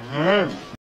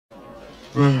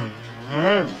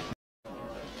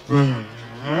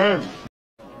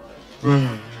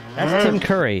 That's Tim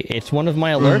Curry. It's one of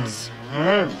my alerts,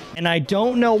 and I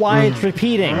don't know why it's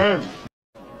repeating. Can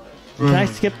I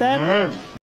skip that?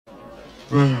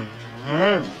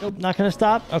 Nope, not gonna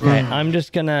stop? Okay, I'm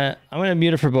gonna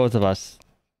mute it for both of us.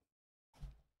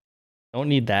 Don't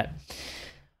need that.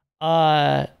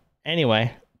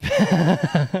 Anyway.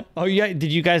 Oh yeah,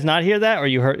 did you guys not hear that, or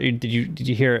you heard? Did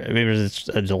you hear it? Maybe it was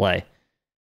a delay.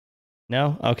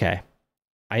 No? Okay.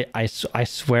 I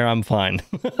swear I'm fine.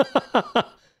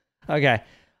 Okay.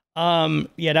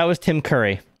 Yeah, that was Tim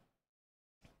Curry.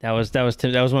 That was Tim.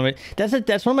 That was one of my.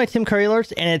 That's one of my Tim Curry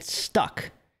alerts, and it's stuck.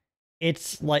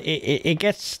 It's like it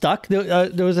gets stuck.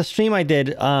 There was a stream I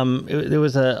did. There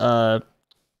was a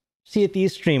Sea of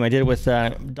Thieves stream I did with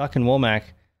Duck and Womack,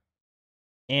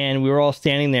 and we were all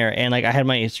standing there, and like I had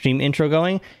my stream intro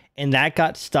going, and that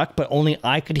got stuck, but only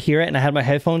I could hear it, and I had my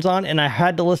headphones on, and I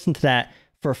had to listen to that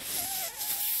for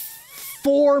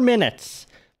 4 minutes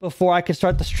before I could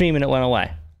start the stream, and it went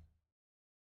away.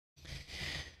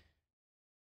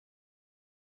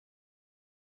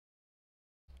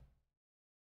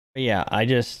 But yeah, I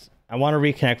want to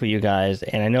reconnect with you guys,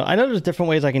 and I know there's different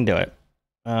ways I can do it.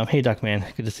 Hey, Duck Man,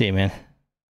 good to see you, man.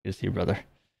 Good to see you, brother.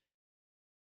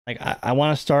 Like I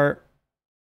want to start.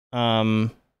 I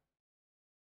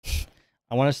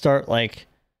want to start like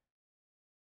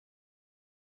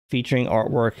featuring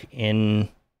artwork in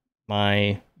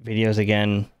my videos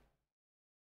again.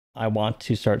 I want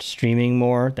to start streaming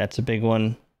more. That's a big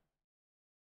one.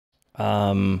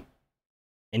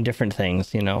 And different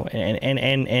things, you know,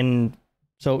 and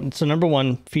so number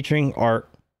one, featuring art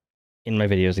in my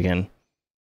videos again.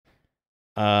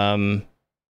 And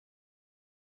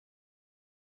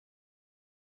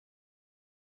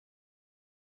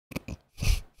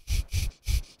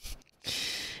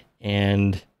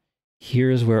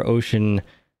here's where Ocean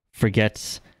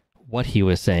forgets what he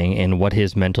was saying and what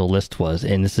his mental list was,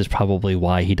 and this is probably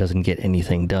why he doesn't get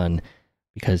anything done,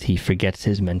 because he forgets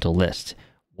his mental list.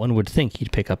 One would think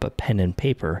he'd pick up a pen and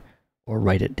paper or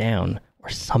write it down or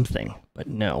something, but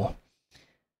no.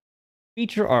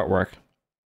 Feature artwork.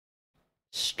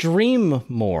 Stream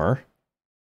more.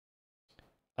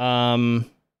 Play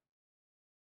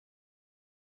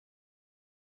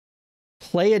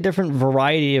a different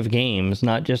variety of games,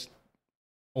 not just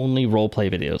only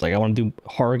roleplay videos. Like I want to do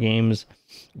horror games,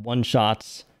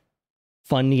 one-shots,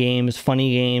 fun games,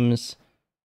 funny games,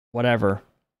 whatever.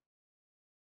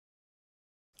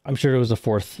 I'm sure there was a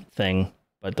fourth thing,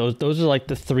 but those are like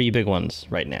the three big ones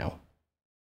right now.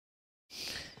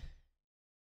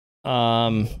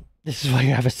 This is why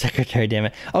you have a secretary, damn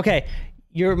it. Okay,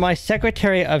 you're my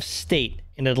Secretary of State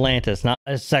in Atlantis, not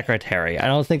a secretary. I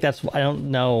don't think that's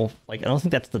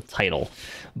the title,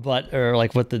 but or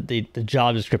like what the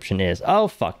job description is. Oh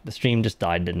fuck, the stream just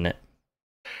died, didn't it?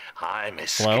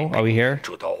 Hello, are we here?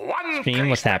 To the one Stream,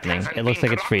 what's happening? It looks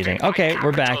like it's freezing. Okay,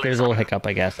 we're back. There's a little hiccup,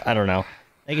 I guess. I don't know.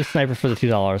 Thank you, Sniper, for the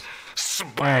 $2.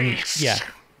 Yeah,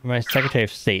 my Secretary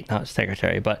of State, not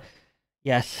secretary, but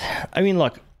yes. I mean,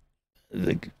 look,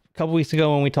 a couple weeks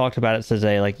ago when we talked about it, says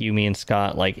like you, me, and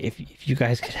Scott, like if you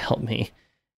guys could help me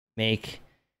make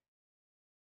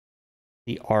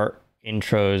the art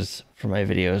intros for my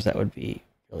videos, that would be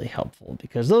really helpful,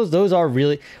 because those are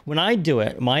really, when I do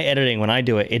it, my editing, when I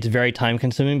do it, it's very time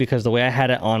consuming, because the way I had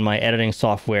it on my editing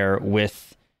software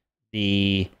with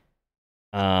the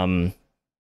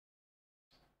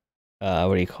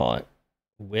what do you call it?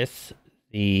 With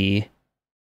the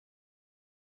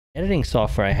editing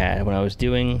software I had when I was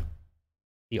doing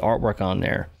the artwork on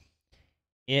there,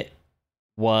 it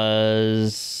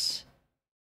was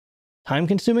time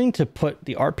consuming to put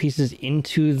the art pieces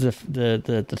into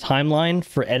the timeline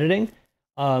for editing,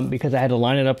 because I had to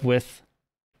line it up with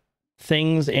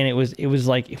things, and it was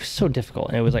so difficult,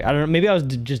 and it was like, I don't know, maybe I was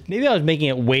making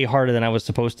it way harder than I was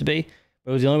supposed to be. But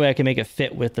it was the only way I could make it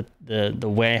fit with the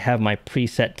way I have my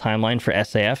preset timeline for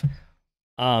SAF,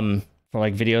 for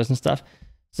like videos and stuff.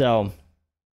 So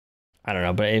I don't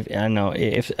know, but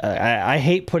I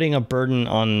hate putting a burden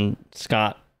on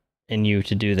Scott and you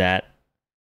to do that.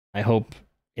 I hope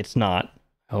it's not.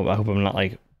 I hope I'm not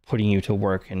like putting you to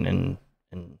work, and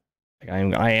like,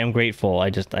 I am grateful. I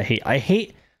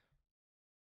hate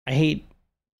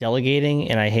delegating,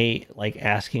 and I hate like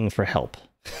asking for help.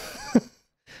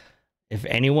 If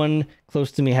anyone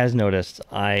close to me has noticed,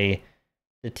 I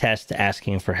detest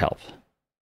asking for help.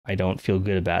 I don't feel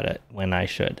good about it when I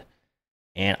should.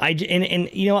 And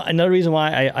you know, another reason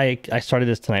why I started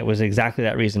this tonight was exactly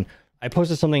that reason. I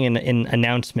posted something in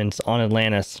announcements on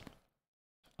Atlantis,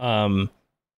 a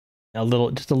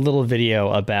little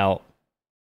video about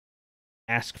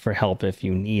ask for help if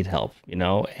you need help, you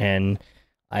know, and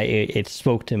it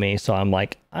spoke to me, so I'm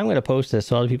like, I'm gonna post this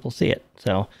so other people see it.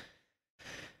 So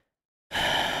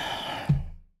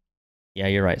yeah,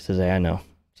 you're right, Cezanne, I know.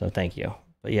 So thank you.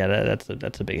 But yeah,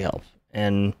 that's a big help.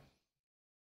 And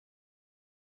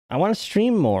I want to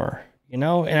stream more, you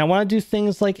know, and I want to do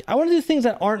things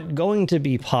that aren't going to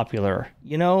be popular,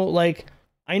 you know, like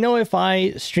I know if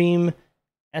I stream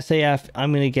SAF,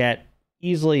 I'm going to get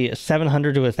easily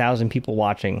 700 to 1,000 people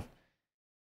watching.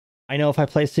 I know if I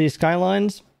play City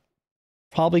Skylines,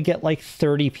 probably get like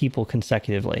 30 people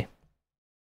consecutively.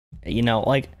 You know,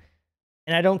 like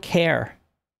and I don't care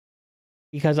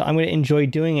because I'm going to enjoy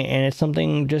doing it, and it's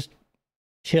something just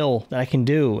chill that I can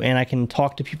do, and I can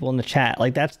talk to people in the chat.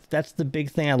 Like that's the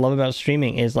big thing I love about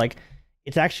streaming is like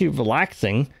it's actually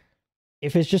relaxing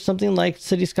if it's just something like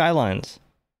City Skylines,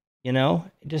 you know,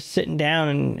 just sitting down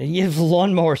and you have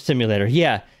Lawnmower Simulator.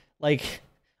 Yeah, like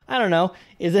I don't know,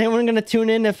 is anyone going to tune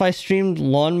in if I streamed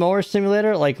Lawnmower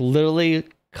Simulator, like literally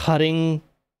cutting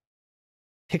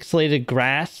pixelated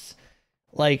grass,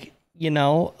 like, you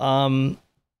know,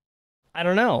 I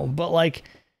don't know, but like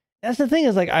that's the thing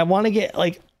is like I want to get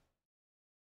like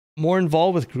more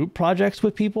involved with group projects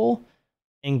with people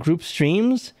and group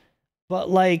streams, but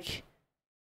like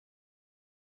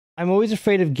I'm always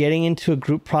afraid of getting into a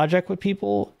group project with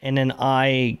people and then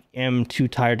I am too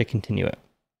tired to continue it.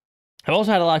 I've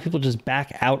also had a lot of people just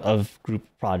back out of group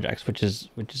projects, which is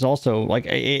also like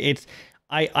it's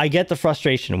I get the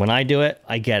frustration when I do it.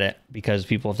 I get it because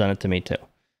people have done it to me too.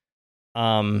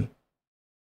 But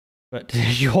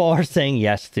you all are saying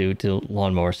yes to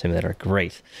Lawnmower Simulator.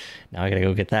 Great. Now I gotta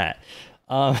go get that.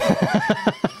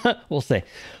 We'll see.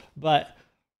 But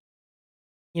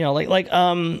you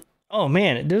know, oh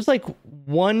man, there's like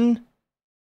one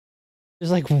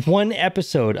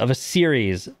episode of a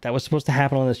series that was supposed to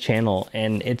happen on this channel,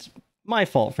 and it's my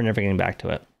fault for never getting back to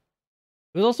it.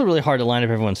 It was also really hard to line up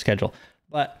everyone's schedule.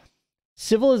 But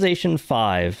Civilization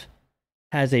 5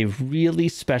 has a really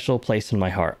special place in my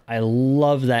heart. I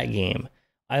love that game.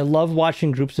 I love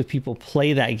watching groups of people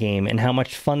play that game and how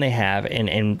much fun they have,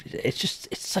 and it's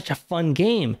such a fun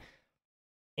game.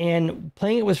 And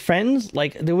playing it with friends,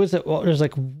 like there's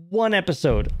like one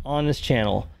episode on this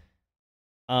channel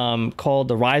called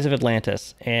The Rise of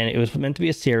Atlantis, and it was meant to be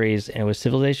a series, and it was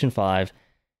Civilization 5,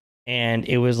 and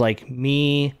it was like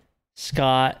me,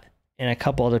 Scott, and a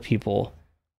couple other people,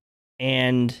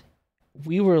 and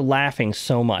we were laughing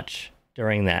so much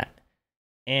during that.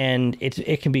 And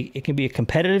it can be a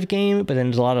competitive game, but then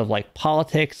there's a lot of like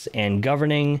politics and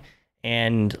governing,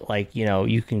 and like, you know,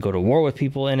 you can go to war with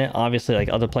people in it, obviously, like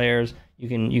other players.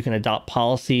 You can adopt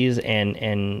policies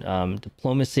and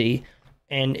diplomacy,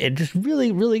 and it's just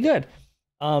really, really good.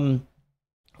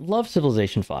 Love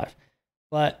Civilization 5,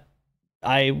 but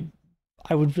I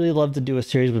would really love to do a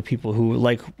series with people who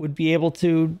like would be able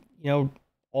to, you know,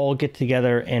 all get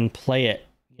together and play it,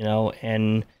 you know.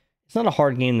 And it's not a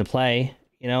hard game to play,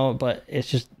 you know, but it's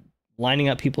just lining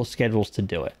up people's schedules to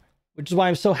do it, which is why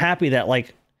I'm so happy that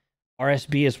like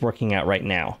RSB is working out right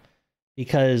now,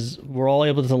 because we're all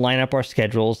able to line up our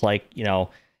schedules. Like, you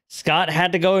know, Scott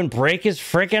had to go and break his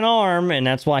freaking arm, and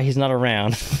that's why he's not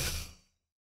around.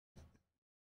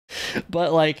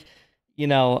 But like, you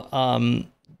know,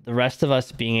 the rest of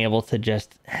us being able to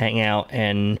just hang out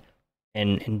and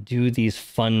do these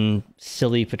fun,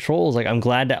 silly patrols. Like, I'm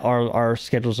glad that our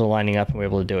schedules are lining up and we're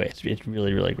able to do it. It's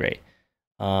really, really great.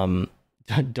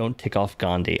 Don't tick off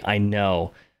Gandhi. I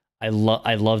know. I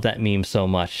love that meme so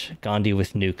much. Gandhi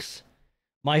with nukes.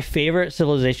 My favorite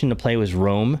civilization to play was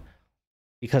Rome,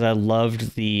 because I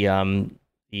loved the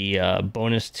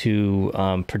bonus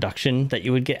to production that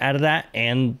you would get out of that,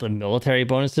 and the military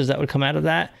bonuses that would come out of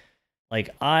that.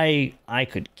 Like, I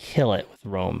could kill it with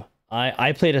Rome.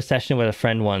 I played a session with a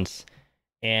friend once,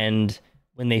 and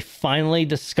when they finally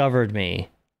discovered me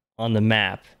on the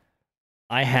map,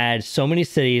 I had so many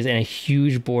cities and a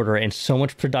huge border and so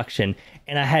much production,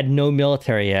 and I had no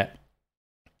military yet.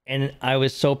 And I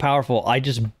was so powerful. I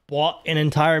just bought an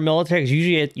entire military,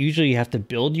 because usually you have to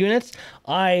build units.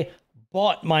 I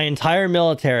bought my entire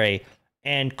military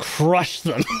and crushed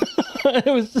them. It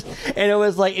was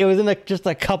in just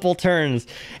a couple turns,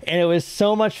 and it was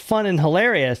so much fun and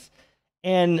hilarious.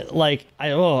 And like,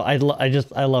 I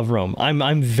love Rome.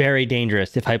 I'm very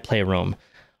dangerous if I play Rome.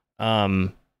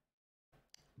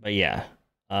 But yeah,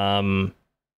 I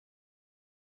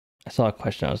saw a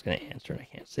question I was going to answer and I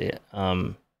can't see it.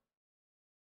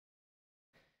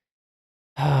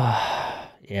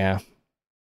 Yeah.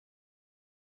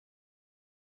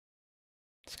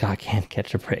 Scott can't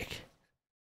catch a break.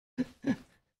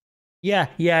 Yeah,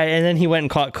 and then he went and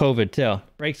caught COVID too.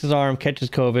 Breaks his arm, catches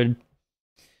COVID.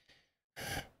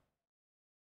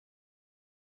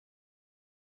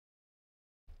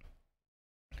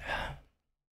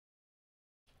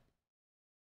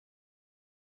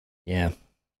 Yeah.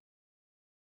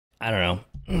 I don't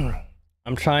know.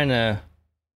 I'm trying to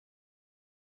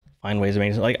find ways of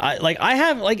making it. I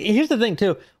have, like, here's the thing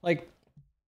too. Like,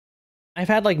 I've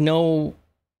had like no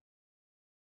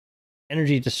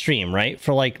energy to stream, right?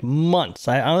 For like months.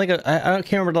 I don't think I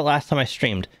can't remember the last time I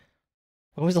streamed.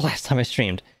 When was the last time I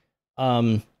streamed?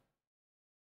 I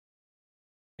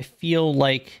feel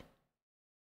like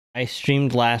I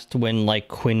streamed last when like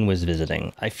Quinn was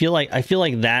visiting. I feel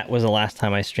like that was the last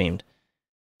time I streamed.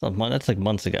 That's like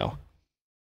months ago.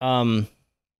 But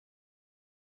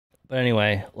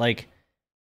anyway, like,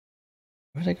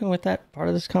 where was I going with that part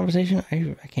of this conversation?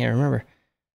 I can't remember.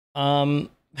 I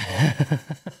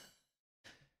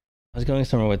was going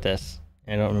somewhere with this.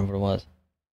 I don't remember what it was.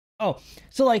 Oh,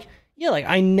 so like, yeah, like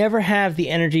I never have the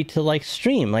energy to like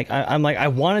stream. Like I'm like, I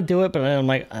want to do it, but I'm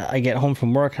like, I get home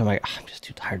from work and I'm like, I'm just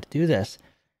too tired to do this.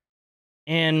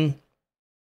 But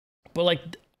like,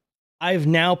 I've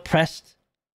now pressed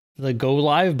the go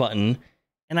live button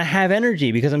and I have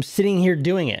energy because I'm sitting here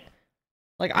doing it.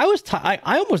 Like I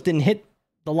almost didn't hit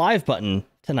the live button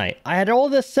tonight. I had all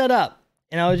this set up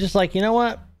and I was just like, you know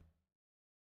what?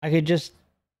 I could just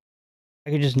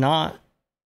not.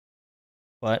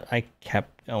 But I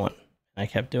kept going. I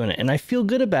kept doing it. And I feel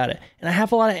good about it. And I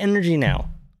have a lot of energy now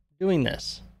doing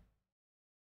this.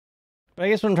 But I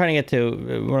guess what I'm trying to get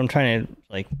to, what I'm trying to,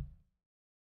 like,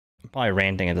 I'm probably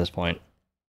ranting at this point.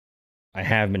 I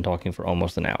have been talking for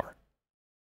almost an hour.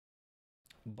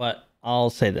 But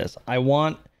I'll say this.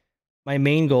 My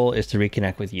main goal is to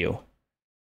reconnect with you.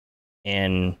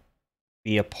 And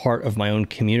be a part of my own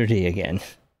community again.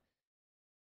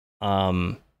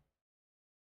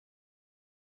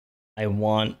 I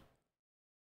want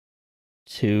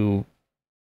to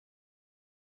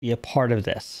be a part of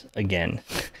this again,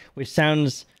 which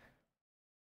sounds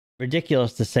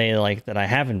ridiculous to say like that I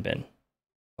haven't been,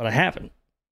 but I haven't.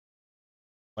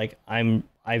 Like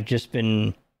I've just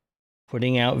been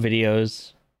putting out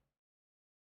videos,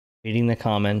 reading the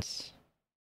comments,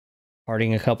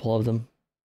 parting a couple of them,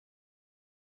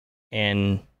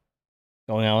 and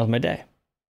going on with my day.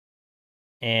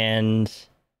 And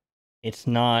it's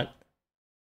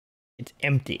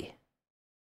empty.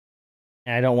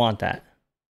 And I don't want that.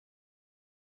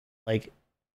 Like,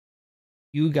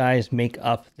 you guys make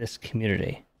up this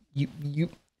community. You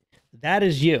that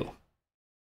is you.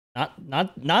 Not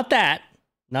that.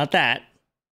 Not that.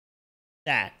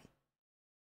 That.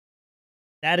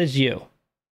 That is you.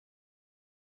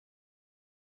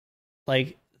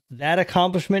 Like, that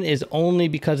accomplishment is only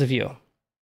because of you.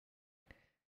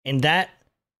 And that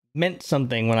meant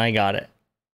something when I got it.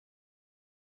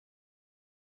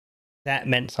 That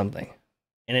meant something.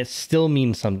 And it still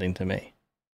means something to me.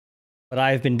 But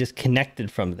I've been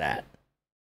disconnected from that.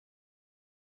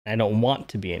 I don't want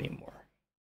to be anymore.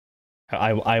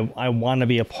 I want to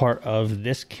be a part of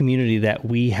this community that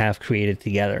we have created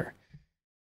together.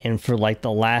 And for like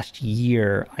the last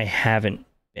year, I haven't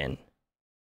been.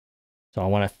 So I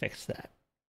want to fix that.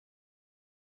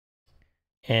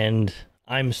 And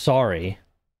I'm sorry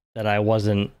that I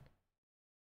wasn't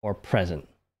more present.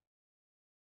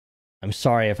 I'm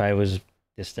sorry if I was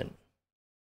distant.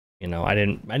 You know, I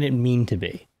didn't mean to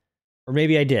be. Or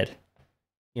maybe I did.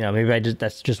 You know, maybe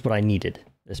that's just what I needed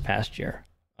this past year.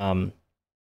 You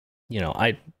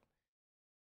know,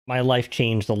 my life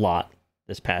changed a lot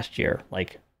this past year.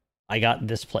 Like, I got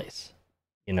this place,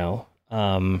 you know.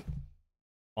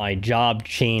 My job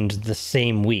changed the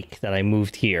same week that I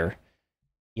moved here.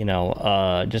 You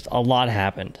know, just a lot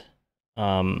happened.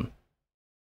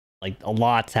 Like, a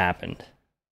lot's happened.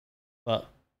 But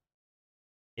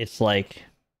it's like,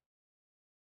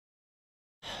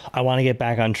 I want to get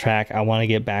back on track. I want to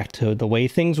get back to the way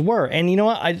things were. And you know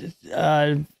what?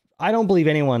 I don't believe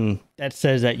anyone that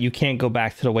says that you can't go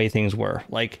back to the way things were.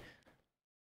 Like,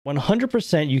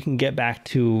 100% you can get back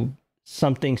to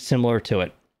something similar to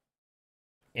it.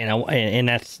 And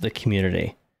that's the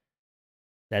community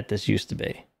that this used to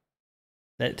be.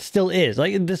 That still is.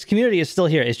 Like, this community is still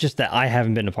here. It's just that I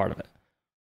haven't been a part of it.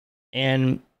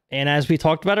 And as we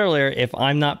talked about earlier, if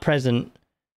I'm not present,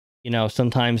 you know,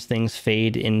 sometimes things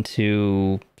fade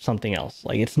into something else.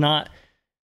 Like, it's not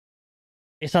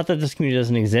that this community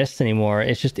doesn't exist anymore.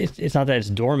 It's just, it's not that it's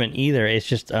dormant either. It's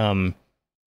just,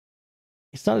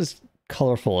 it's not as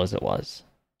colorful as it was.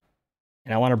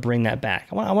 And I want to bring that back.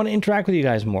 I want to interact with you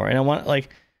guys more. And I want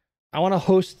to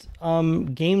host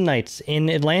game nights in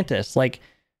Atlantis. Like,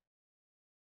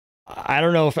 I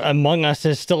don't know if Among Us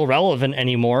is still relevant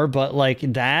anymore, but like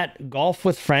that golf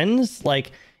with friends,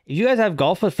 like if you guys have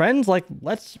golf with friends, like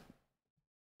let's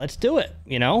do it,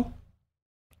 you know?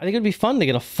 I think it'd be fun to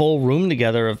get a full room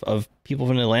together of people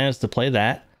from Atlantis to play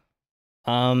that.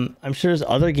 I'm sure there's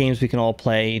other games we can all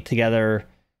play together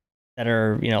that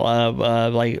are, you know,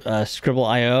 like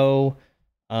Scribble.io,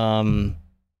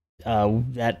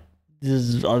 that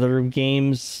there's other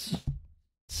games.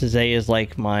 Cizé is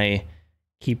like my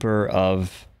keeper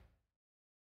of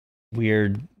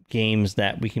weird games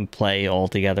that we can play all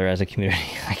together as a community.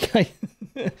 There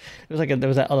was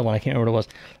that other one, I can't remember what it was,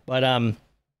 but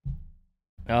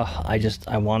Oh,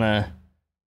 I wanna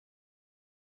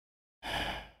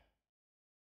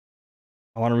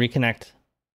reconnect,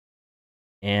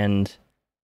 and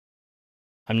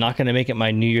I'm not gonna make it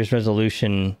my New Year's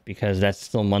resolution because that's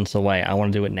still months away. I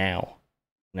want to do it now.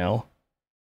 You know?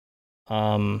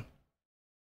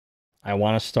 I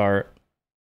want to start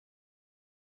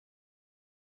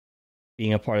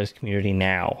being a part of this community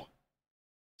now.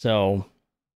 So,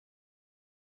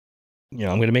 you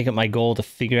know, I'm gonna make it my goal to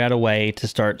figure out a way to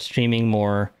start streaming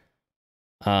more.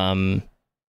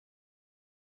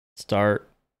 Start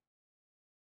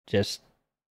just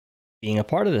being a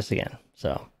part of this again.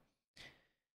 So,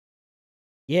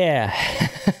 yeah.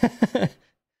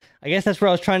 I guess that's where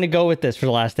I was trying to go with this for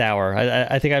the last hour.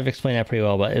 I think I've explained that pretty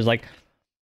well, but it was like,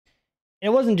 it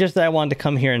wasn't just that I wanted to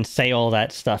come here and say all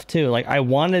that stuff too. Like, I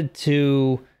wanted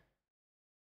to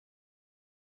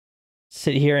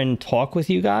sit here and talk with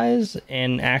you guys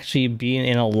and actually be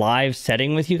in a live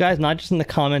setting with you guys, not just in the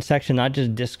comment section, not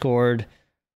just Discord,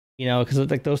 you know, because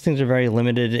like those things are very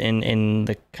limited in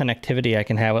the connectivity I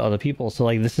can have with other people. So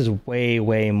like this is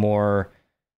way more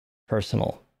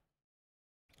personal.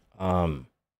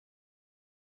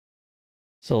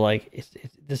 So like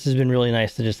this has been really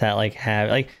nice to just have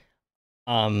it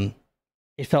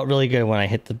felt really good when I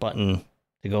hit the button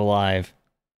to go live,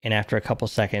 and after a couple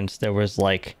seconds there was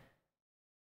like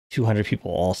 200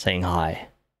 people all saying hi,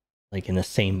 like in the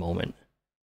same moment,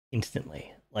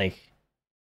 instantly. Like,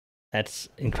 that's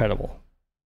incredible.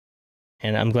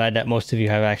 And I'm glad that most of you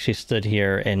have actually stood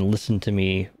here and listened to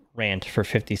me rant for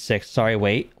 57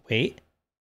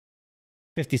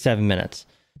 minutes.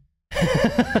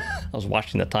 I was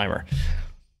watching the timer.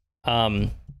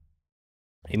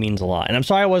 It means a lot. And I'm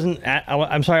sorry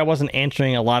I wasn't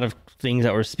answering a lot of things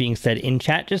that were being said in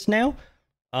chat just now.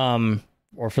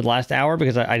 Or for the last hour,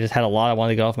 because I just had a lot I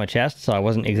wanted to get off my chest, so I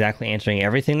wasn't exactly answering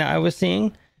everything that I was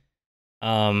seeing.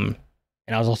 And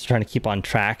I was also trying to keep on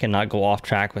track and not go off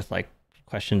track with like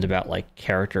questions about like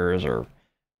characters or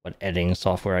what editing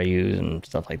software I use and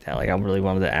stuff like that. Like I really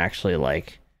wanted to actually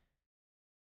like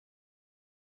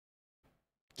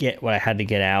get what I had to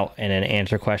get out and then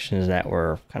answer questions that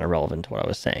were kind of relevant to what I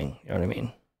was saying. You know what I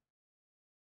mean?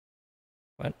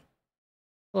 But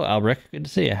hello, Albrecht. Good to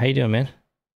see you. How you doing, man?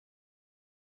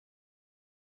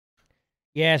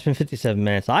 Yeah, it's been 57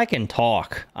 minutes. I can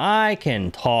talk.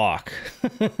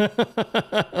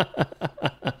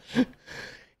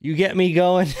 You get me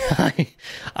going,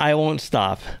 I won't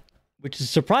stop. Which is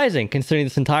surprising, considering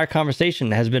this entire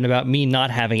conversation has been about me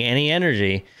not having any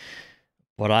energy.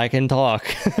 But I can talk.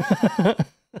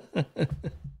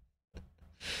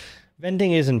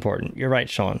 Venting is important. You're right,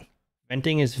 Sean.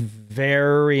 Venting is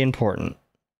very important.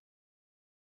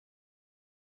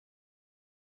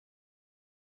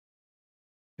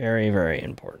 Very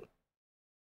important.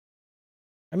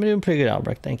 I'm doing pretty good,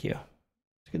 Albrecht. Thank you.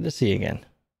 It's good to see you again.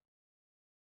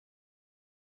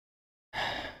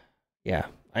 Yeah,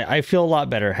 I feel a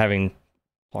lot better having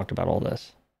talked about all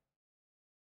this.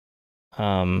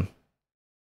 And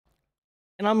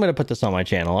I'm going to put this on my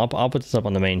channel. I'll put this up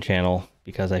on the main channel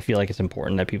because I feel like it's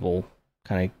important that people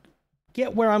kind of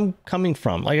get where I'm coming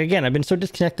from. Like, again, I've been so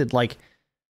disconnected. Like,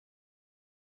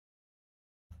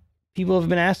 people have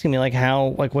been asking me, like,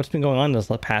 how, like, what's been going on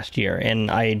this past year?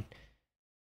 And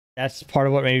that's part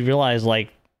of what made me realize, like,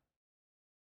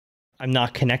 I'm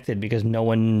not connected because no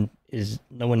one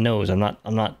knows. I'm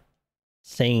not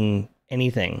saying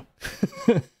anything.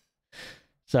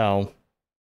 So,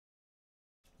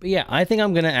 but yeah, I think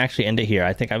I'm gonna actually end it here.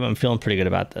 I think I'm feeling pretty good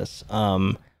about this.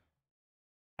 I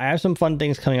have some fun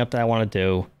things coming up that I want to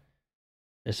do.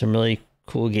 There's some really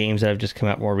cool games that have just come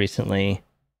out more recently.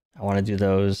 I want to do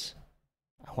those.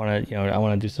 I want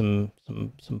to do some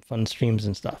fun streams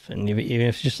and stuff. And even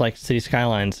if it's just like City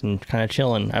Skylines and kind of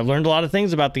chilling. I've learned a lot of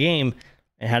things about the game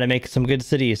and how to make some good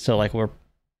cities. So like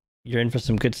you're in for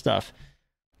some good stuff.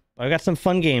 But I've got some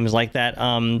fun games like that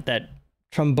that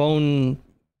trombone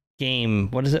game.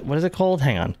 What is it called?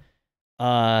 Hang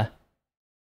on.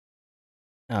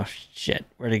 Oh shit,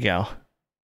 where'd it go?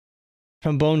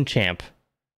 Trombone Champ.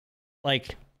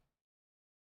 Like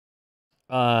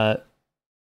that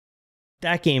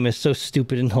game is so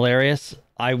stupid and hilarious.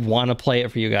 I want to play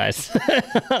it for you guys.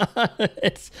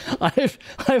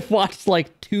 I've watched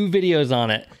like 2 videos on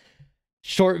it.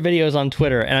 Short videos on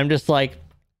Twitter, and I'm just like,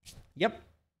 yep.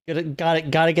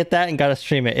 Gotta get that and gotta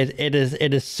stream it. It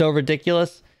is so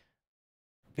ridiculous.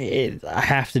 I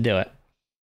have to do it.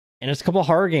 And there's a couple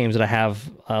horror games that I have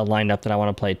lined up that I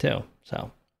want to play too.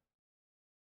 So,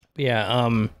 but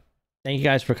yeah, thank you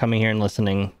guys for coming here and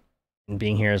listening and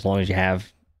being here as long as you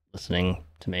have listening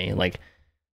to me. Like,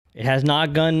 it is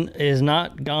not gone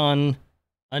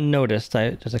unnoticed.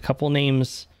 There's a couple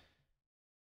names,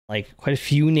 like quite a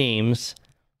few names,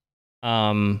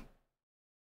 that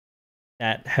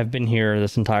have been here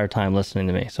this entire time listening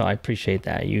to me. So I appreciate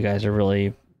that. You guys are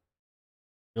really,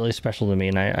 really special to me,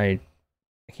 and I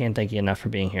can't thank you enough for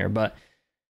being here. But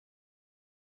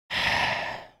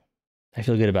I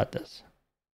feel good about this.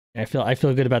 I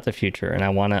feel good about the future, and I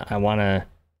wanna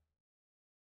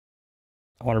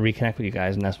reconnect with you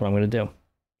guys, and that's what I'm gonna do.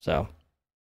 So,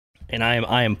 and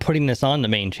I am putting this on the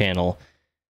main channel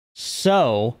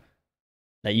so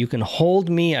that you can hold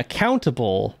me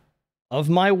accountable of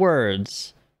my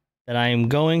words that I am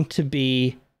going to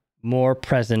be more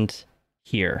present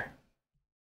here.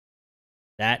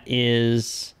 That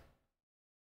is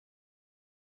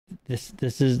this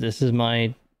is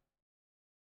my,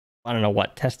 I don't know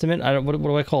what testament. What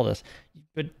do I call this?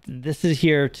 But this is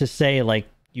here to say, like,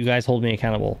 you guys hold me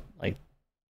accountable, like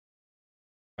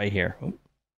right here. Oh.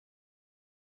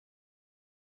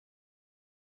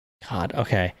 God,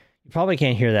 okay. You probably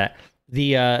can't hear that.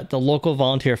 The local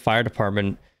volunteer fire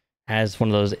department has one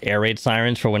of those air raid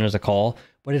sirens for when there's a call,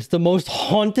 but it's the most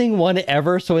haunting one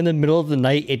ever. So in the middle of the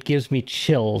night, it gives me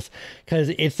chills because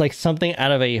it's like something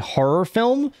out of a horror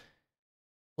film.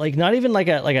 Like not even like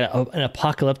an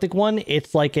apocalyptic one.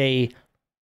 It's like a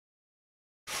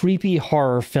creepy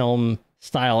horror film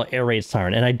style air raid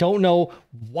siren. And I don't know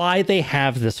why they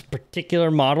have this particular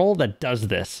model that does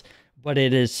this, but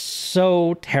it is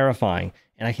so terrifying,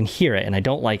 and I can hear it, and I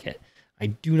don't like it. I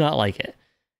do not like it.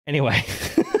 Anyway,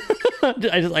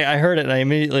 I heard it, and I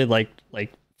immediately like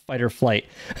fight or flight.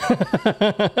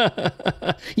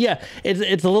 Yeah,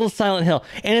 it's a little Silent Hill,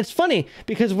 and it's funny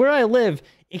because where I live,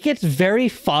 it gets very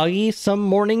foggy some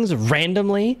mornings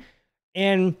randomly,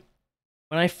 and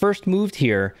when I first moved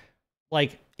here,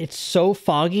 like it's so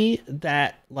foggy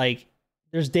that like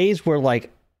there's days where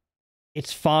like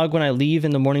it's fog when I leave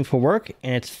in the morning for work,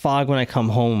 and it's fog when I come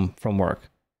home from work.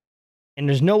 And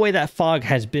there's no way that fog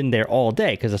has been there all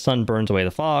day because the sun burns away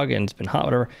the fog and it's been hot,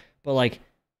 whatever. But like,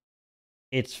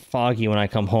 it's foggy when I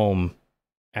come home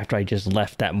after I just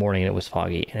left that morning and it was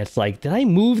foggy. And it's like, did I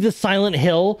move the Silent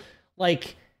Hill?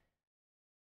 Like,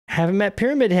 haven't met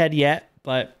Pyramid Head yet,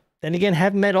 but then again,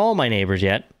 haven't met all my neighbors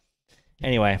yet.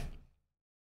 Anyway,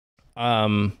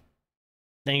 thank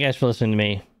you guys for listening to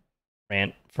me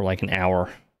rant for like an hour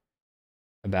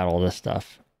about all this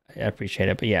stuff. I appreciate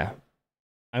it. But yeah,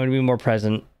 I'm going to be more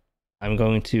present. I'm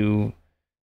going to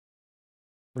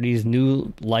breathe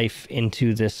new life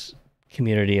into this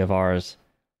community of ours.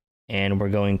 And we're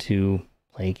going to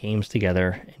play games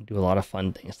together and do a lot of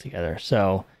fun things together.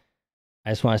 So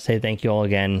I just want to say thank you all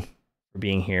again for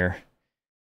being here.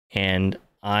 And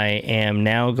I am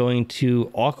now going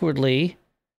to awkwardly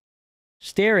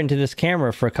stare into this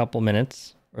camera for a couple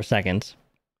minutes or seconds,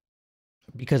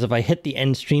 because if I hit the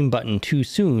end stream button too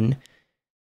soon,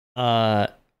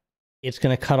 it's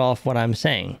going to cut off what I'm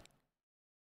saying.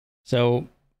 So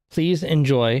please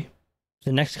enjoy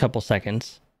the next couple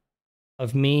seconds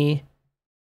of me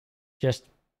just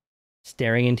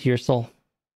staring into your soul.